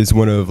is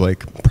one of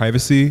like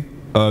privacy.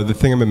 The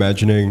thing I'm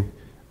imagining,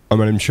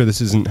 I'm sure this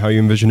isn't how you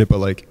envision it, but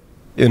like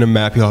in a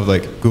map you'll have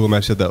like Google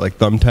Maps, you have that like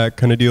thumbtack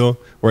kind of deal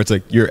where it's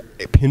like you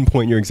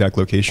pinpoint your exact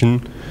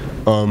location.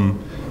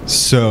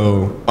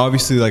 So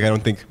obviously, like, I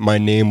don't think my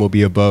name will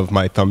be above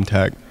my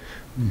thumbtack,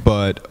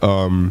 but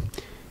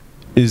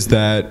is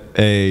that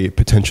a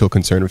potential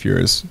concern of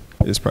yours?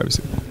 Is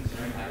privacy? I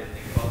didn't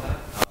think about that.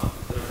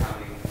 Instead of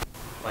having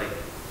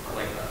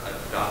like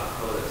a dot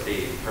color that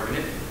stays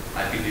permanent,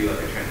 I could do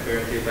like a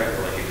transparency effect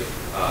where like it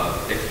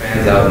just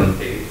expands out and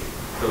fades.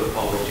 So it's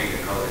always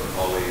changing color. It's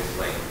always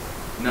like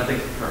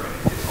nothing's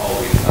permanent. It's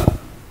always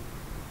up.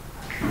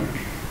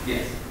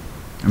 Yes.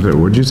 I'm sorry,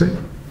 what did you say?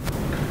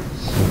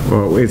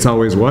 Well, it's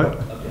always what?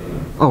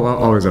 Updating. Oh,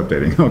 always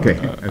updating. Okay,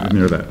 I didn't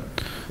hear that.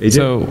 AJ?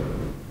 So,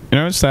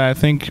 that I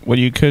think what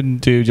you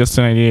could do, just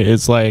an idea,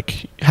 is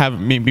like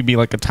have maybe be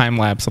like a time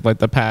lapse of like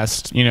the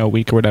past,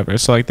 week or whatever.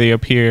 So like they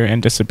appear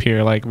and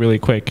disappear like really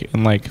quick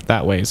and like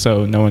that way,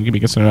 so no one can be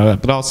concerned about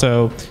that. But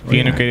also, if you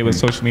integrate it with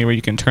social media where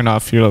you can turn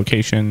off your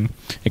location,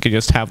 it could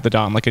just have the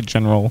dot in like a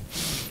general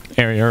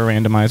area or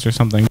randomized or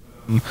something.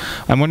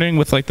 I'm wondering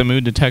with like the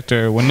mood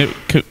detector, wouldn't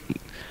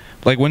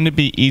it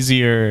be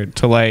easier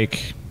to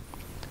like,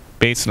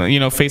 based on,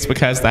 Facebook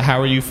has the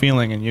how are you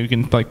feeling, and you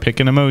can like pick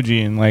an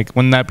emoji, and like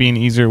wouldn't that be an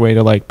easier way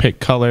to like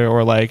pick color,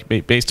 or like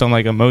based on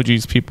like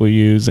emojis people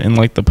use in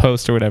like the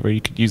post or whatever,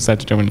 you could use that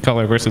to determine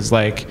color versus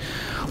like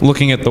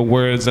looking at the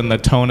words and the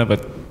tone of a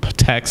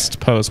text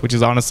post, which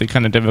is honestly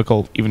kind of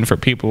difficult even for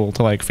people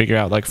to like figure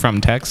out like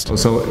from text.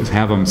 So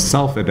have them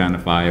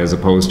self-identify as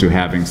opposed to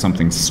having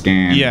something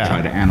scanned and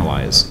try to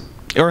analyze.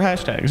 Or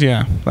hashtags,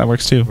 yeah, that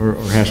works too. Or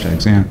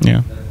hashtags, yeah.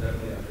 Yeah.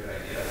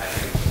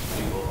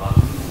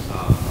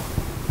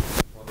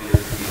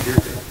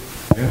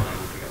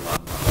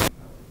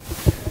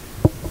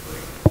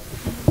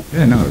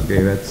 Yeah, no,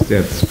 okay, that's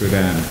good.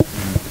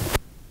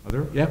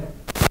 Other? Yeah.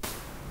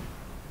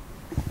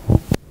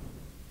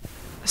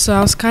 So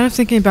I was kind of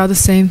thinking about the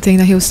same thing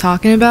that he was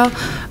talking about.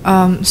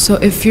 So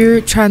if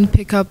you're trying to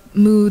pick up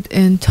mood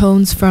and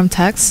tones from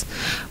text,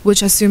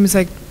 which I assume is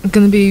like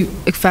going to be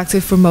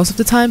effective for most of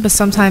the time, but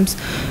sometimes,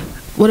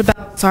 what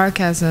about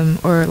sarcasm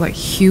or like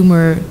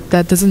humor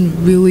that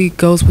doesn't really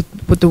goes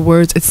with the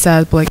words it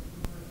said, but like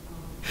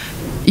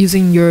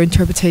using your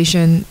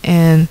interpretation,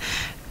 and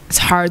it's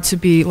hard to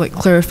be like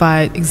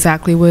clarified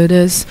exactly what it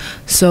is.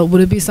 So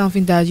would it be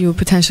something that you would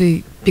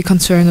potentially be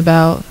concerned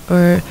about,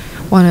 or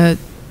want to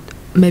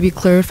maybe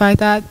clarify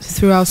that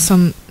throughout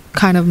some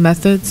kind of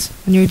methods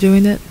when you're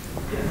doing it?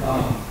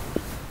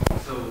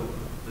 So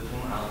the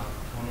tonal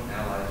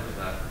analyzers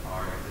that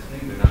are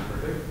existing, they're not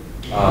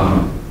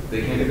perfect.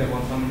 They can pick up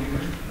on some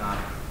humor, not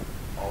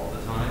all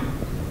the time,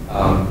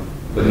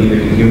 but neither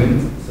can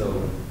humans.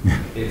 So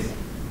it's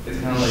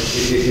kind of like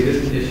it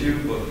is an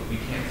issue, but we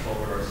can't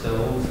solve it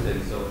ourselves,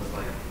 and so it's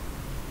like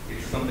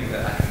it's something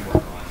that I can work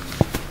on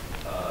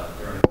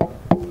during.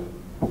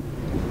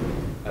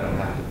 I don't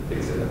have to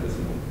fix it at this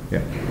moment.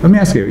 Yeah. Let me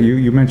ask you.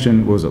 You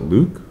mentioned, what was it,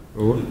 Luke?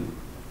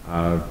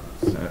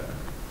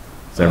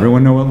 Does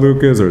everyone know what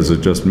Luke is, or is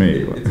it just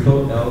me? It's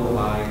called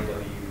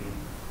L-I-W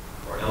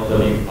or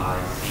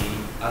L-W-I-C.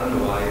 I don't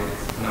know why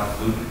it's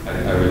pronounced Luke.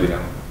 I really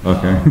don't.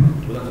 Okay.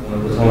 But that's one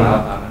of the tonal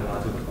outcomes.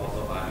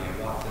 Also by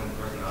IBM Watson,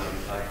 personality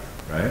type.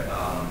 Right.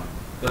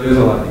 So there's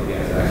a lot of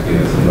APIs actually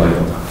that's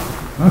invaluable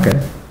time. Okay.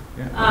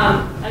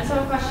 I just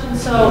have a question.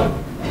 So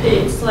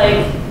it's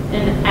like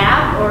an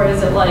app, or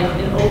is it like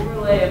an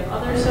overlay of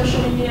other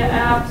social media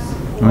apps,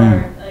 or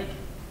like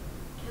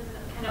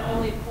can it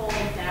only pull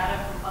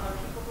data from other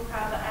people who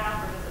have the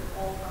app, or does it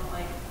pull from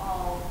like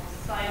all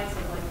sites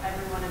of like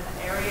everyone in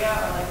the area,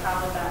 or like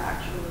how would that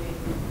actually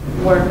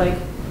work? Like,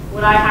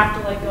 would I have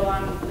to like go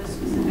on this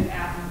specific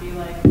app and be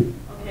like,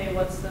 okay,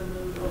 what's the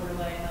mood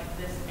overlay in like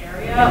this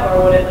area,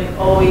 or would it like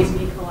always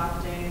be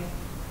collecting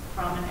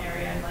from an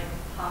area and like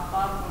pop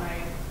up when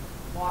I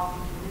walk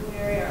into a new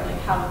area, or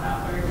like how would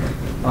that work?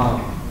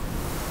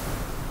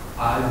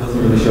 I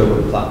wasn't really sure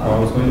what platform I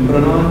was going to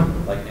put it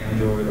on, like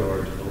Android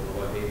or just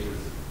local web pages.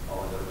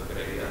 Always a good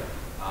idea.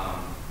 I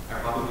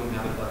probably wouldn't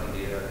have it collecting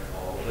data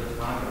all the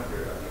time. I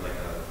figured I'd be like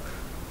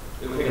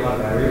on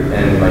battery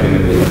and might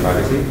invade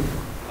privacy.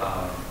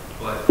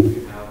 But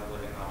you have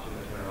like an option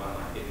to turn on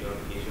like get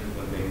notifications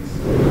when things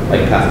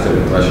like pass a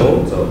certain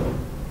threshold. So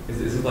is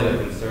this like a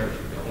concern if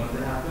you don't want that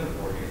to happen,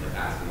 or are you just like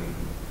asking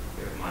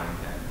if my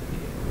intent to be?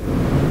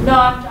 No,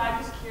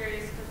 I'm just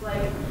curious because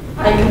like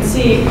I can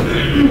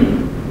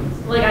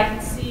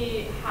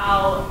see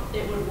how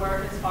it would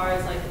work as far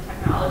as like the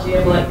technology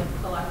of like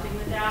collecting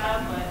the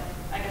data, but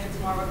I guess it's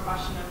more of a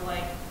question of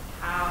like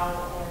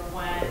how or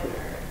when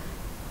or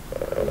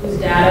whose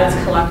data it's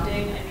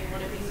collecting. I mean,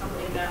 would it be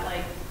something that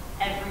like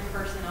every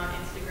person on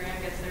Instagram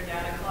gets their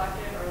data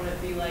collected, or would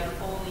it be like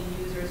only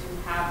users who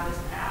have this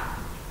app?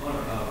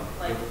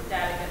 Like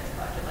data gets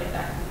collected, like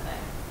that kind of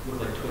thing. With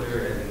like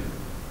Twitter and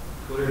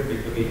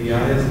Facebook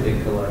APIs,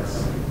 it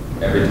collects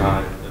every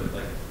time.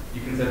 Like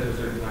you can set to a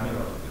certain time,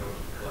 it'll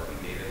keep collecting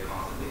data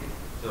constantly.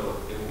 So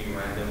it will be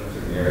random in a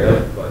certain area,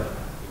 but it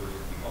would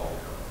just be all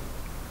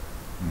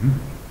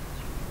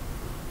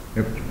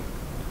Yep.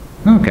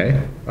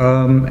 Okay.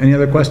 Any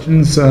other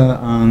questions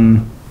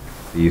on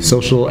the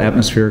Social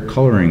Atmosphere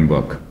Coloring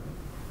Book?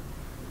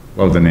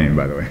 Love the name,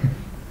 by the way.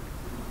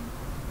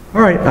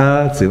 All right.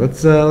 Let's see.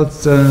 Let's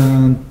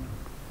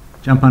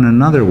jump on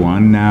another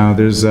one. Now,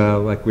 there's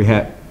like we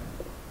had.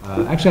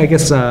 Actually, I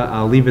guess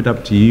I'll leave it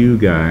up to you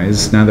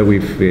guys. Now that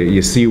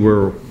you see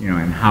where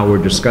and how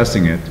we're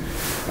discussing it,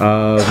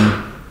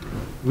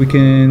 we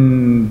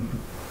can.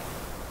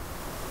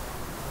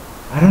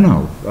 I don't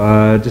know.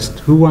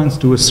 Just who wants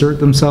to assert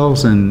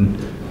themselves and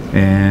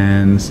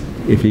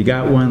if you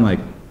got one, like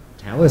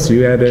tell us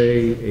you had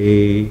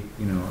an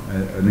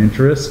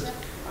interest.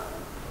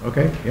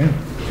 Okay. Yeah.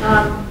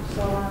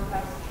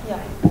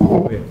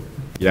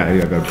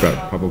 Yeah, that'd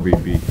probably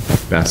be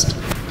best.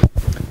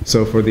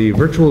 So for the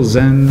virtual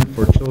Zen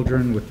for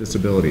children with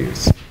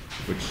disabilities,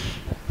 which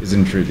is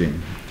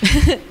intriguing.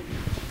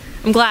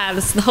 I'm glad.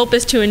 The hope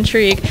is to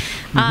intrigue.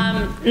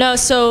 No,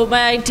 so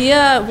my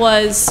idea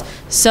was,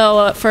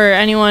 for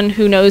anyone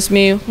who knows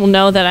me will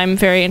know that I'm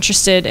very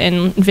interested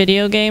in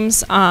video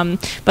games,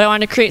 but I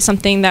wanted to create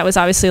something that was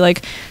obviously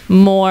like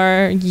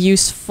more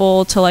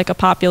useful to like a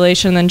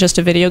population than just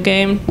a video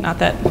game. Not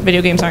that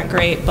video games aren't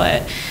great,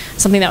 but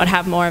something that would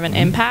have more of an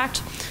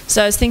impact.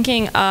 So I was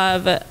thinking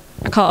of,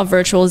 I call it a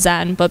virtual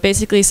Zen, but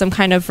basically some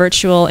kind of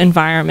virtual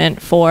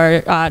environment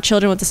for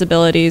children with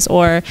disabilities,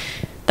 or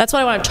that's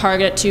what I want to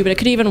target to, but it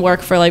could even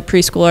work for like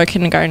preschool or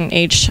kindergarten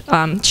age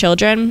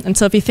children. And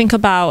so if you think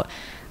about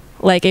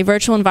like a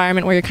virtual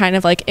environment where you're kind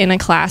of like in a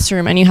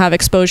classroom and you have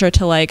exposure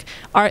to like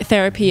art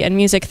therapy and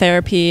music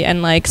therapy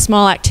and like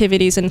small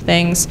activities and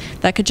things,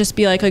 that could just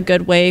be like a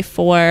good way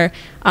for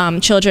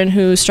children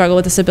who struggle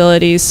with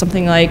disabilities,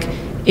 something like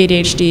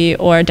ADHD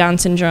or Down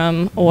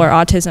syndrome or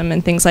autism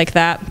and things like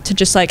that, to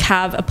just like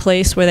have a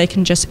place where they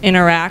can just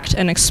interact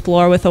and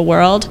explore with a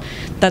world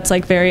that's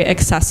like very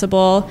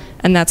accessible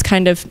and that's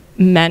kind of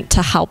meant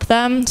to help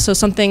them. So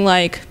something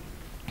like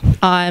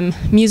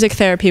music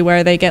therapy,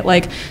 where they get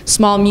like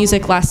small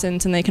music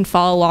lessons and they can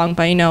follow along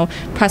by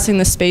pressing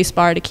the space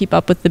bar to keep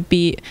up with the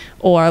beat,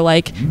 or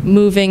like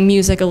moving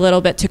music a little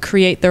bit to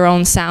create their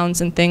own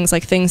sounds and things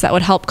that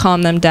would help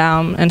calm them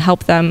down and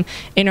help them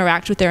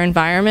interact with their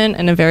environment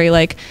in a very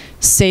like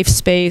safe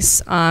space,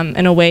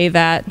 in a way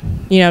that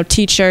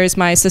teachers,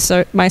 my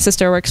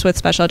sister works with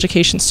special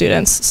education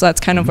students, so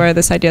that's kind of where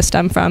this idea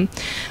stemmed from.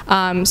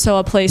 So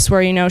a place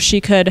where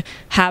she could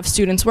have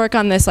students work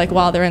on this like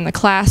while they're in the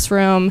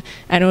classroom,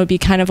 and it would be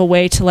kind of a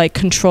way to like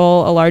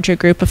control a larger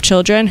group of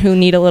children who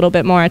need a little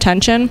bit more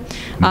attention,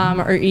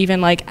 or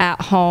even like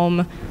at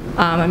home.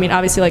 I mean,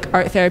 obviously like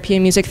art therapy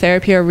and music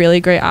therapy are really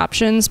great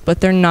options, but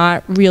they're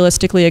not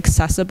realistically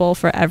accessible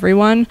for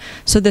everyone.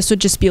 So this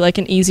would just be like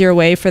an easier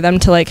way for them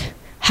to like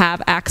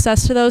have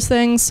access to those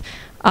things,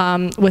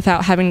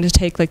 without having to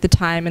take like the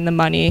time and the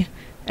money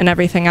and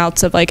everything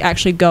else of like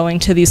actually going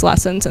to these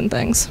lessons and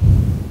things.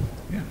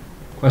 Yeah.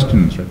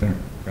 Questions right there.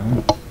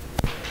 Caroline?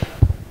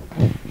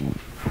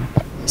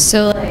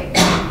 So like,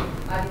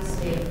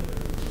 obviously,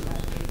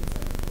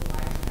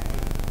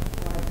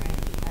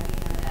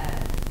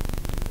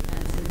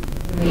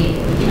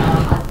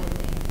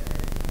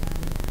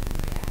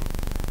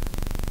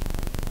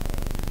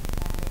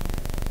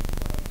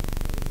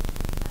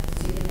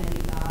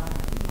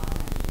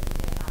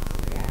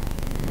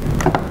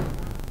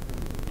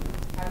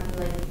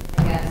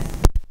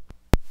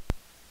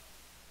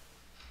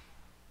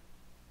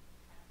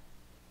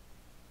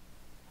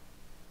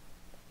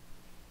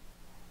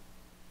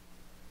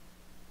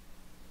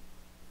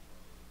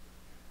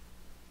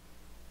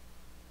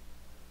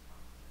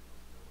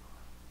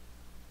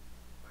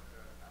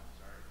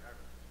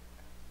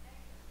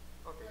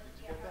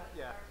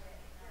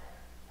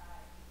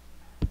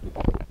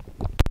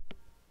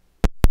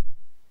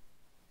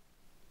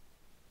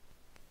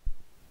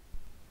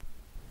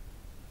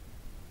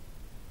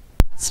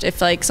 if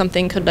like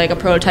something could, like a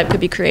prototype could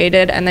be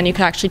created, and then you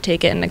could actually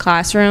take it into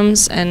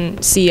classrooms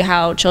and see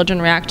how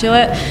children react to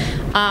it.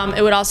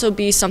 It would also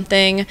be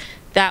something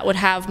that would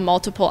have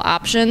multiple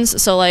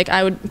options. So like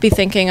I would be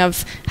thinking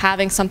of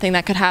having something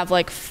that could have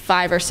like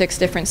 5 or 6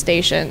 different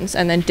stations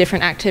and then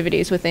different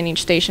activities within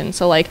each station.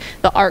 So like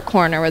the art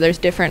corner where there's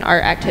different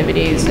art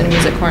activities and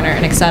music corner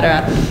and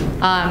etc.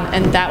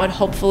 And that would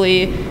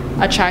hopefully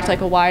attract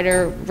like a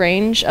wider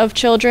range of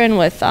children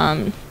with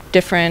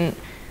different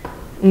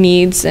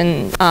needs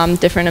and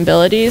different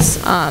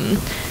abilities.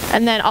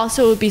 And then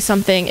also it would be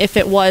something, if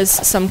it was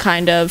some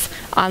kind of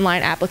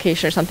online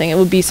application or something, it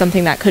would be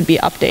something that could be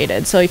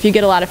updated. So if you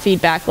get a lot of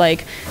feedback,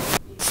 like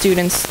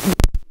students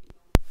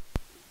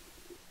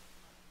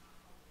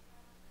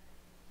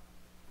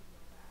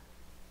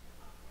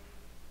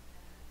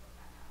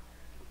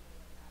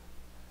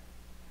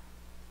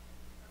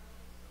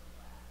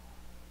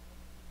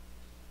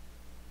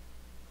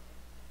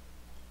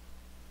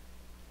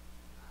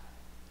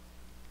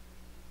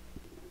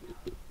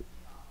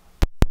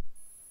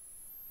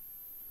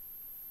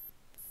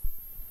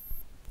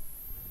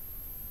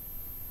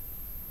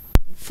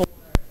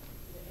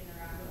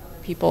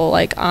people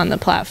like on the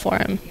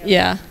platform.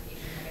 Yeah.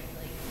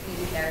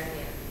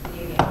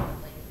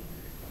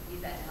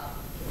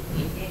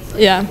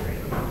 Yeah.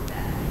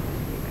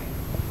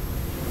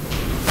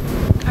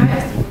 I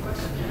asked you a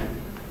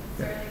question,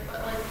 sorry,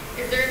 but like,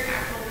 is there an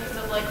actual piece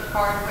of like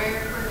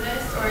hardware for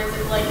this, or is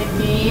it like a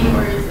game,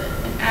 or is it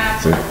an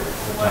app? Is it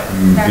What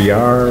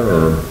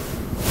VR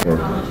or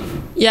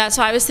Yeah,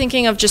 so I was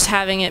thinking of just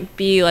having it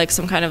be like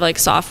some kind of like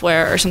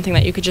software or something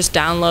that you could just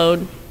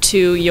download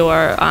to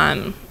your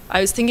I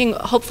was thinking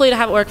hopefully to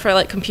have it work for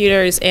like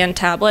computers and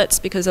tablets,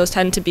 because those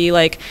tend to be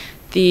like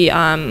the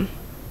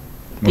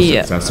most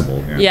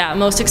accessible? Yeah,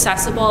 most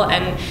accessible.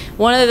 And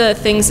one of the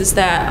things is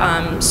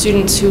that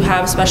students who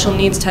have special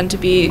needs tend to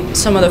be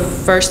some of the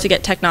first to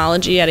get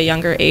technology at a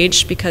younger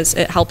age because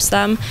it helps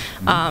them.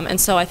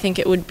 And so I think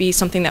it would be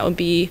something that would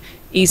be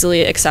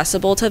easily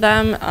accessible to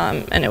them,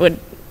 and it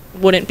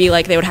wouldn't be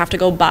like they would have to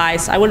go buy.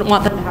 So I wouldn't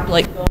want them to have to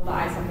like go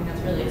buy something that's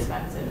really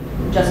expensive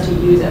just to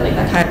use it. Like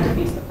that kind of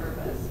defeats the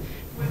purpose.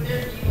 would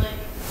there be like,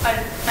 I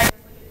guess like a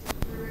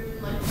teacher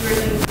room, like you were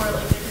saying before,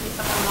 like there could be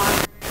someone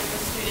monitoring the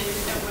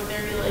students, and would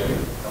there be like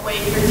a way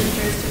for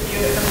teachers to view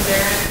it from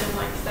their end and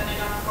like set it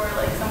up for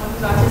like someone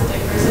who's autistic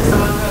versus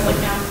someone who has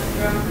like Down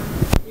syndrome?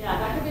 Yeah,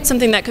 that could be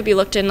something that could be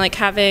looked in, like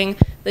having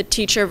the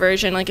teacher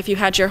version, like if you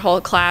had your whole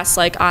class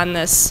like on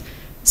this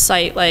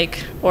site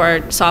like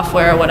or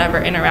software or whatever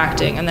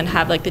interacting, and then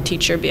have like the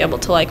teacher be able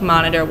to like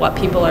monitor what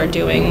people are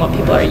doing, what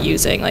people are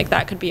using. Like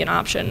that could be an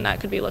option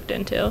that could be looked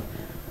into.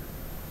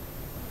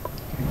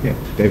 Yeah,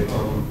 Dave.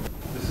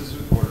 This is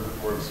more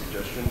of a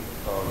suggestion.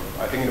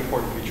 I think an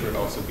important feature would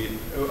also be,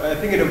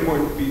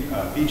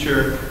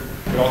 feature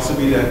would also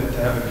be to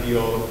have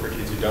appeal for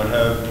kids who don't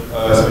have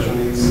special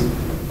needs.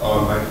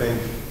 I think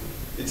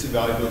it's a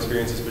valuable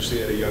experience,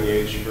 especially at a young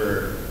age,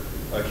 for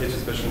kids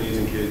with special needs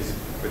and kids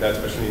without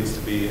special needs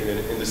to be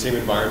in the same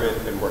environment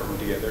and working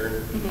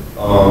together.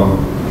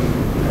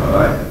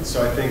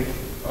 So I think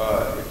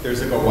if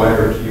there's like a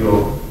wider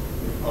appeal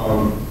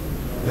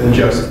than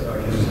just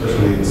kids with special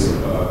needs,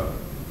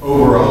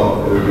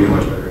 overall it would be a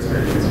much better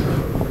experience.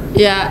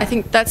 Yeah, I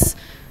think that's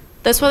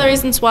one of the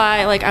reasons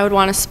why like I would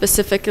want to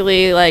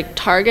specifically like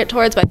target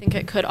towards, but I think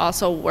it could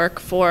also work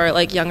for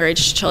like younger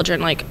age children.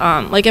 Like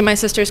in my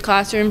sister's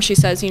classroom, she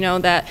says, you know,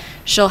 that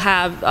she'll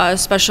have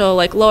special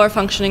like lower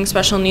functioning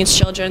special needs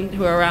children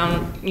who are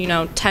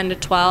around 10 to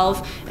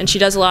 12, and she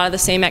does a lot of the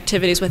same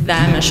activities with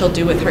them as she'll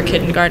do with her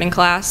kindergarten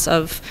class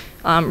of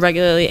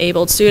regularly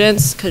abled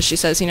students, because she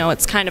says,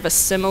 it's kind of a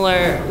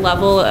similar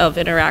level of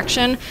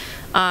interaction.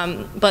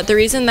 But the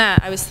reason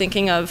that I was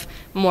thinking of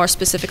more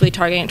specifically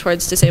targeting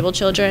towards disabled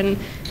children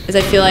is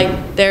I feel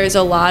like there's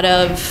a lot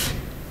of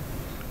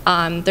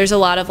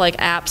like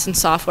apps and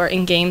software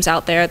and games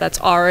out there that's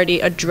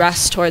already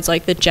addressed towards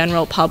like the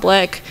general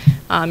public.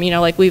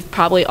 Like we've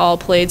probably all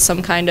played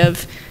some kind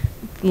of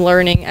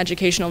learning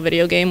educational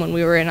video game when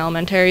we were in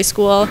elementary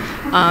school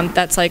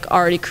that's like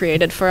already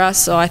created for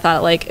us. So I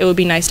thought like it would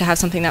be nice to have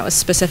something that was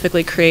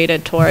specifically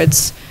created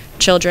towards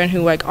children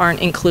who like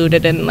aren't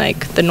included in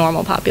like the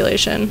normal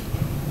population.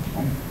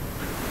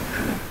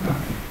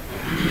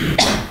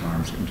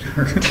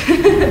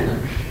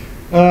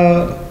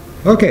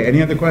 Okay,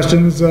 any other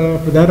questions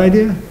for that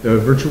idea? The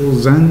virtual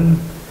Zen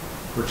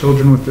for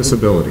children with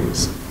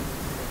disabilities.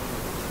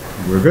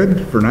 We're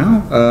good for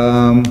now.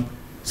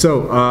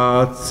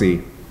 Let's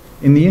see.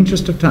 In the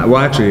interest of time,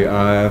 well actually,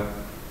 I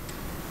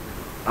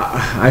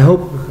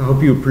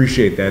hope you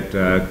appreciate that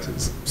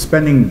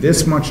spending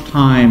this much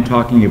time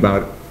talking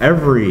about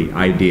every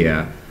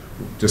idea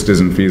just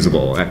isn't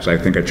feasible. Actually, I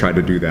think I tried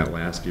to do that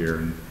last year,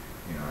 and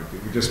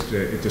it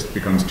just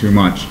becomes too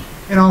much.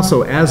 And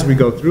also, as we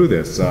go through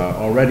this,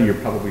 already you're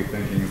probably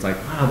thinking it's like,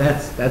 wow,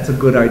 that's a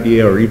good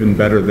idea, or even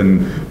better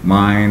than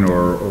mine,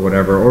 or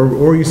whatever,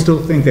 or you still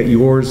think that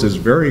yours is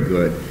very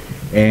good.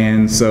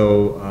 And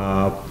so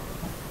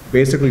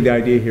basically the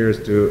idea here is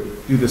to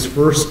do this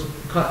first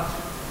cut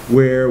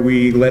where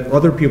we let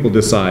other people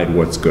decide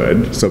what's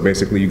good. So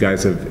basically you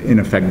guys have in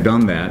effect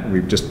done that.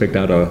 We've just picked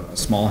out a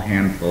small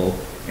handful,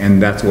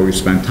 and that's what we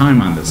spent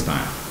time on this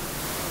time.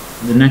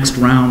 The next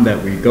round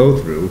that we go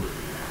through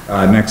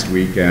next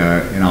week,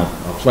 and I'll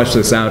flesh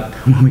this out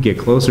when we get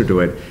closer to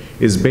it,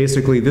 is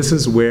basically this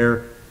is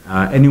where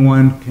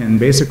anyone can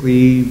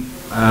basically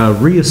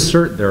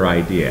reassert their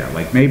idea.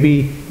 Like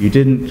maybe you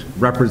didn't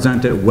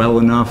represent it well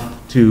enough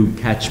to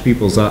catch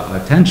people's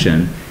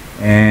attention,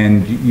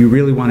 and you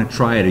really want to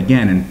try it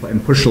again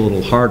and push a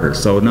little harder.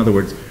 So in other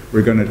words,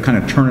 we're going to kind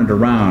of turn it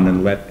around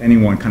and let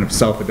anyone kind of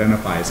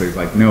self-identify. So it's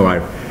like, no,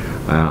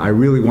 I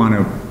really want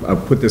to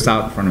put this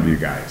out in front of you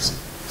guys.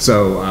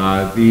 So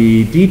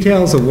the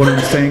details of what I'm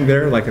saying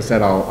there, like I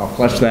said, I'll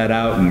flesh that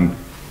out and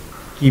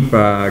keep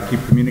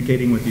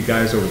communicating with you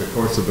guys over the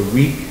course of the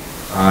week,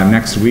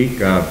 next week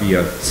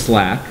via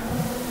Slack.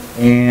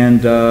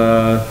 And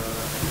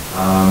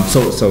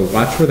so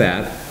watch for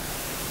that.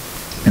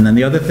 And then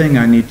the other thing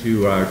I need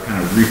to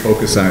kind of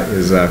refocus on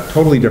is a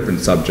totally different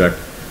subject,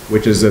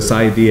 which is this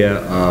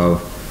idea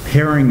of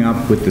pairing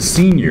up with the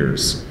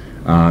seniors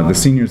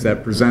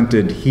that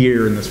presented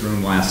here in this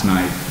room last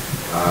night.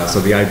 So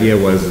the idea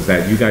was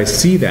that you guys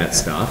see that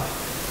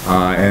stuff.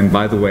 And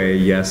by the way,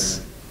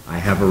 yes, I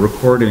have a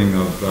recording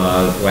of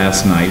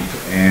last night,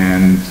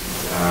 and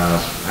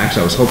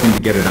actually I was hoping to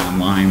get it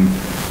online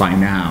by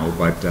now,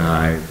 but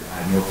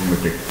I'm working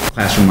with the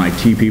classroom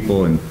IT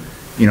people, and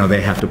you know,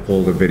 they have to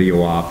pull the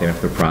video off, they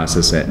have to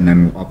process it, and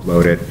then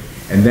upload it.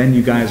 And then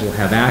you guys will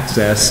have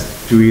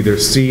access to either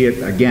see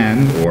it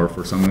again, or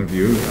for some of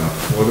you,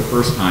 for the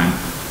first time,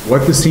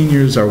 what the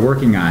seniors are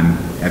working on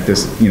at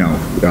this, you know,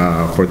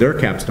 for their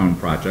capstone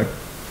project.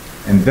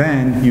 And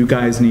then you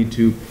guys need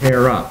to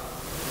pair up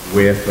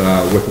with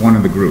one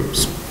of the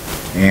groups.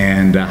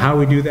 And how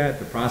we do that,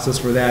 the process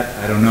for that,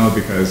 I don't know,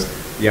 because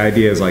the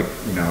idea is like,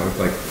 you know, it's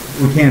like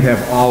we can't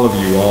have all of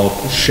you all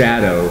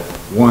shadow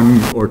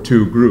one or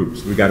two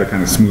groups. We got to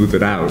kind of smooth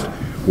it out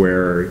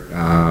where,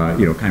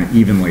 you know, kind of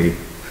evenly.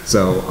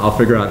 So I'll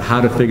figure out how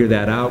to figure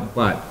that out,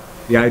 but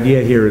the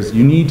idea here is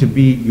you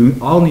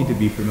all need to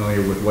be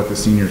familiar with what the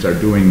seniors are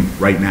doing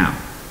right now.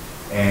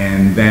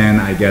 And then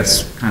I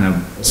guess kind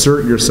of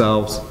assert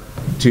yourselves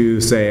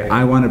to say,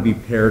 I want to be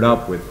paired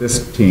up with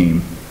this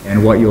team.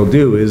 And what you'll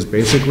do is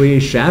basically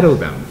shadow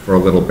them for a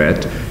little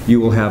bit. You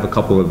will have a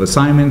couple of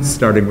assignments,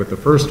 starting with the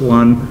first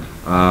one,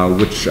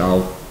 which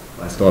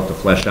I still have to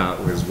flesh out,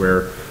 is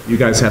where you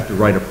guys have to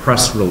write a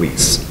press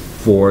release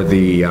for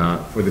the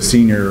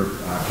senior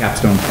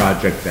capstone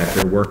project that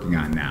they're working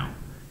on now,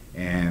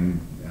 and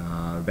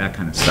that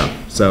kind of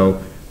stuff.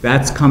 So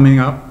that's coming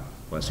up.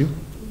 Bless you.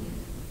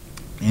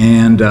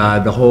 And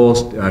the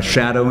whole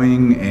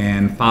shadowing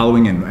and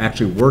following and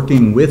actually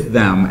working with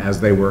them as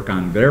they work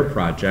on their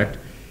project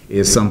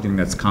is something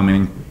that's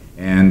coming,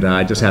 and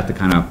I just have to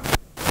kind of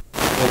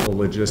pull the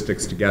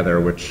logistics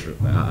together, which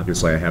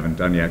obviously I haven't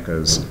done yet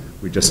because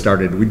we just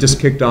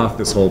kicked off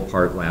this whole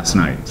part last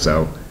night.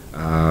 So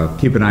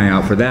keep an eye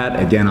out for that.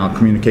 Again, I'll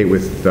communicate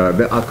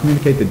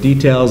the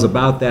details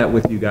about that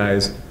with you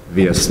guys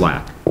via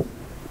Slack.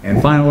 And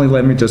finally,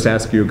 let me just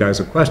ask you guys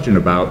a question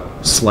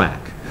about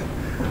Slack.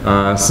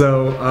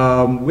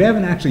 We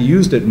haven't actually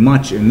used it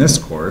much in this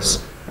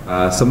course.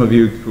 Some of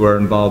you who are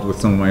involved with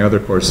some of my other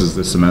courses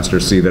this semester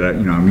see that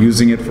I'm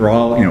using it for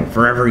all,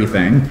 for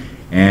everything,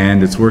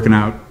 and it's working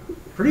out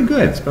pretty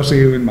good,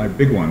 especially in my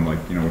big one, like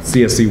with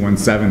CSC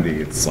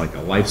 170, it's like a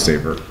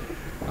lifesaver.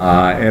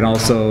 And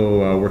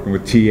also working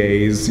with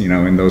TAs,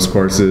 in those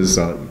courses,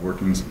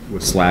 working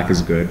with Slack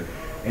is good.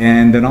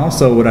 And then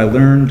also what I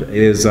learned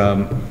is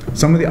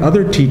some of the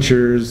other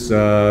teachers,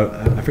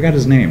 I forgot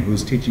his name,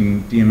 who's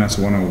teaching DMS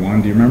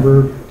 101, do you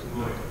remember?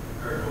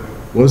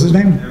 What was his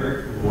name?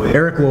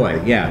 Eric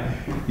Loy, yeah.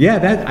 Yeah,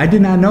 that I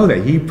did not know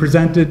that. He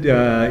presented,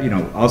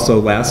 also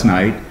last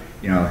night,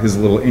 his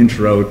little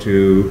intro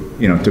to,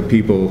 to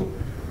people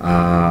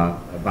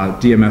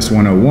about DMS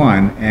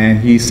 101, and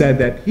he said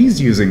that he's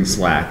using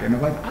Slack, and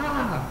I'm like,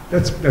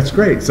 that's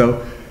great.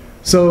 So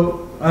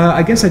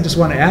I guess I just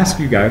want to ask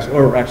you guys,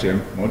 or actually,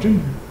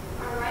 Mojin?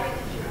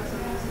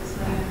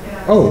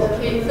 Oh.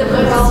 Kate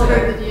Phillips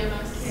for the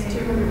DMS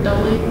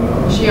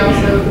 2 She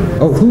also.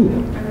 Oh, who?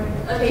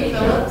 Kate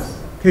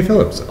Phillips. Kate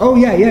Phillips. Oh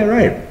yeah,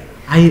 right.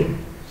 Did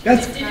you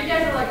guys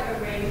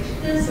arrange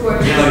this or?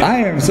 I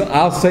am. So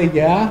I'll say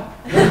yeah.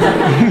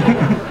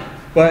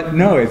 But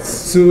no,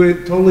 it's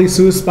totally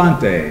sua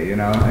sponte,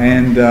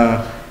 and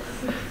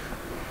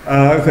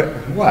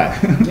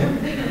what?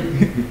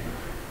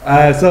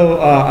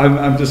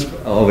 I'm just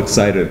all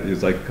excited.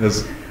 It's like,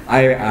 because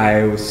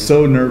I was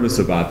so nervous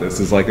about this.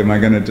 It's like, am I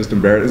going to just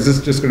embarrass? Is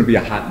this just going to be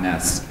a hot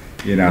mess?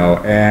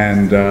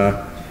 And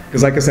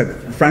because like I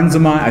said, friends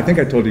of mine, I think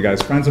I told you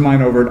guys, friends of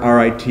mine over at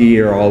RIT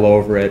are all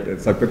over it.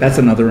 It's like, but that's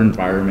another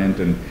environment,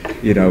 and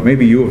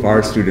maybe U of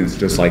R students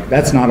just like,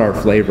 that's not our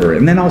flavor.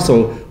 And then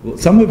also,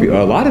 some of you,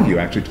 a lot of you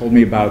actually told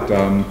me about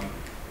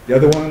the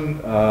other one,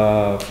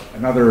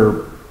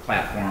 another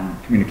platform,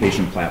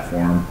 communication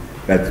platform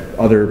that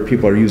other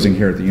people are using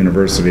here at the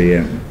university,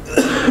 and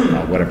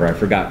whatever, I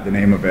forgot the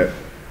name of it.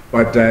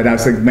 But I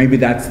was like, maybe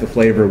that's the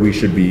flavor we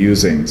should be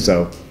using.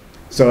 So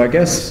I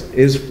guess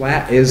is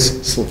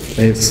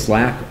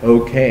Slack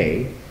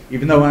okay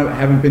even though I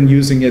haven't been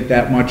using it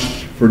that much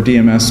for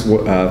DMS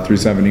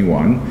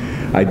 371,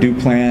 I do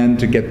plan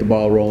to get the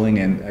ball rolling.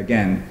 And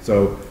again,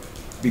 so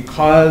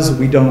because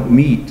we don't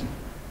meet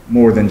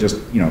more than just,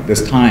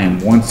 this time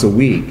once a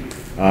week,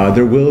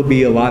 there will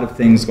be a lot of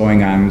things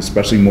going on,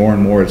 especially more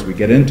and more as we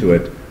get into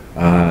it.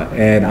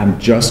 And I'm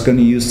just going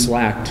to use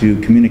Slack to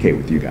communicate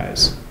with you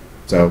guys.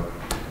 So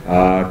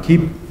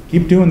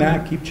keep doing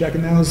that. Keep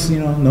checking those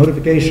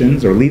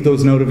notifications, or leave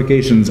those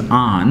notifications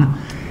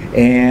on.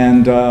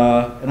 And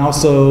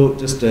also,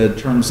 just in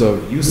terms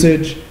of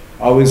usage,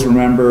 always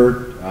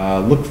remember,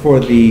 look for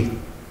the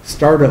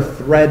start a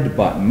thread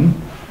button.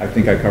 I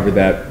think I covered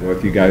that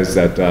with you guys,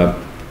 that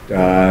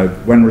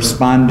when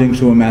responding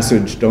to a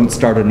message, don't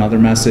start another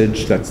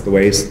message. That's the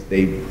way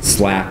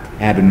Slack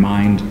had in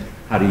mind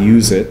how to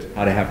use it,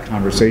 how to have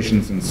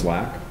conversations in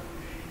Slack.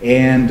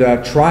 And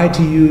try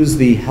to use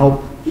the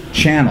help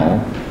channel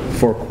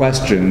for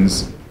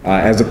questions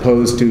as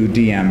opposed to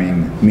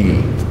DMing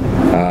me.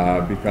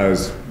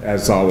 Because,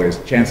 as always,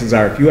 chances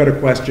are if you had a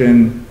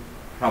question,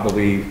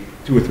 probably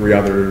 2 or 3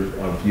 other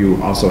of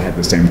you also had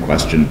the same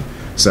question.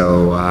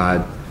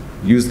 So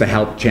use the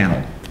help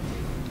channel.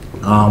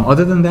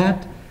 Other than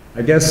that,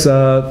 I guess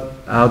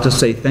I'll just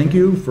say thank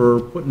you for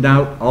putting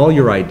out all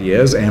your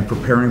ideas and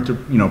preparing to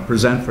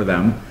present for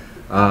them.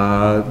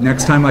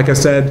 Next time, like I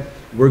said,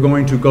 we're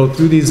going to go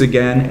through these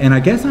again, and I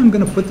guess I'm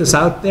going to put this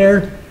out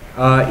there.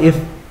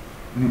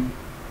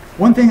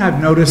 One thing I've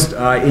noticed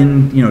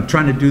in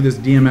trying to do this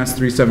DMS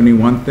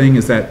 371 thing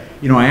is that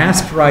I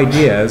asked for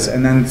ideas,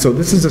 and then so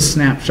this is a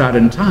snapshot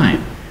in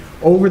time.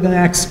 Over the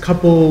next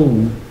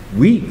couple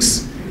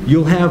weeks,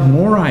 you'll have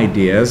more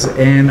ideas,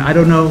 and I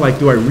don't know, like,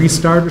 do I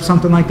restart or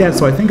something like that?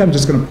 So I think I'm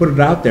just going to put it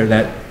out there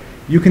that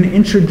you can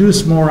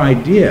introduce more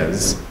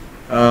ideas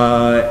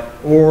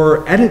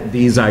or edit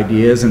these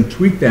ideas and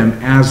tweak them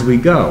as we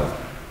go.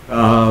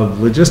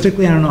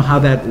 Logistically, I don't know how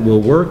that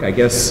will work. I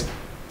guess,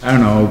 I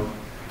don't know,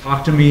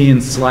 talk to me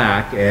in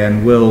Slack,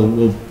 and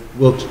we'll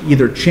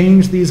either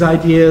change these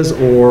ideas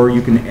or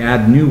you can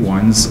add new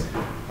ones,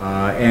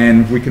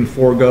 and we can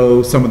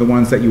forego some of the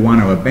ones that you want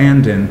to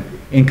abandon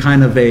in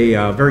kind of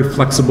a very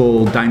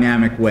flexible,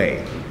 dynamic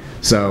way.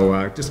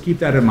 So just keep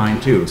that in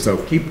mind too. So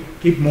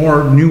keep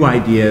more new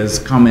ideas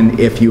coming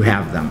if you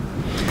have them.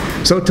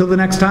 So till the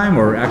next time,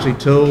 or actually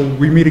till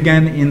we meet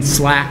again in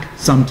Slack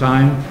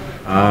sometime,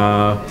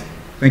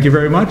 thank you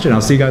very much, and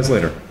I'll see you guys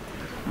later.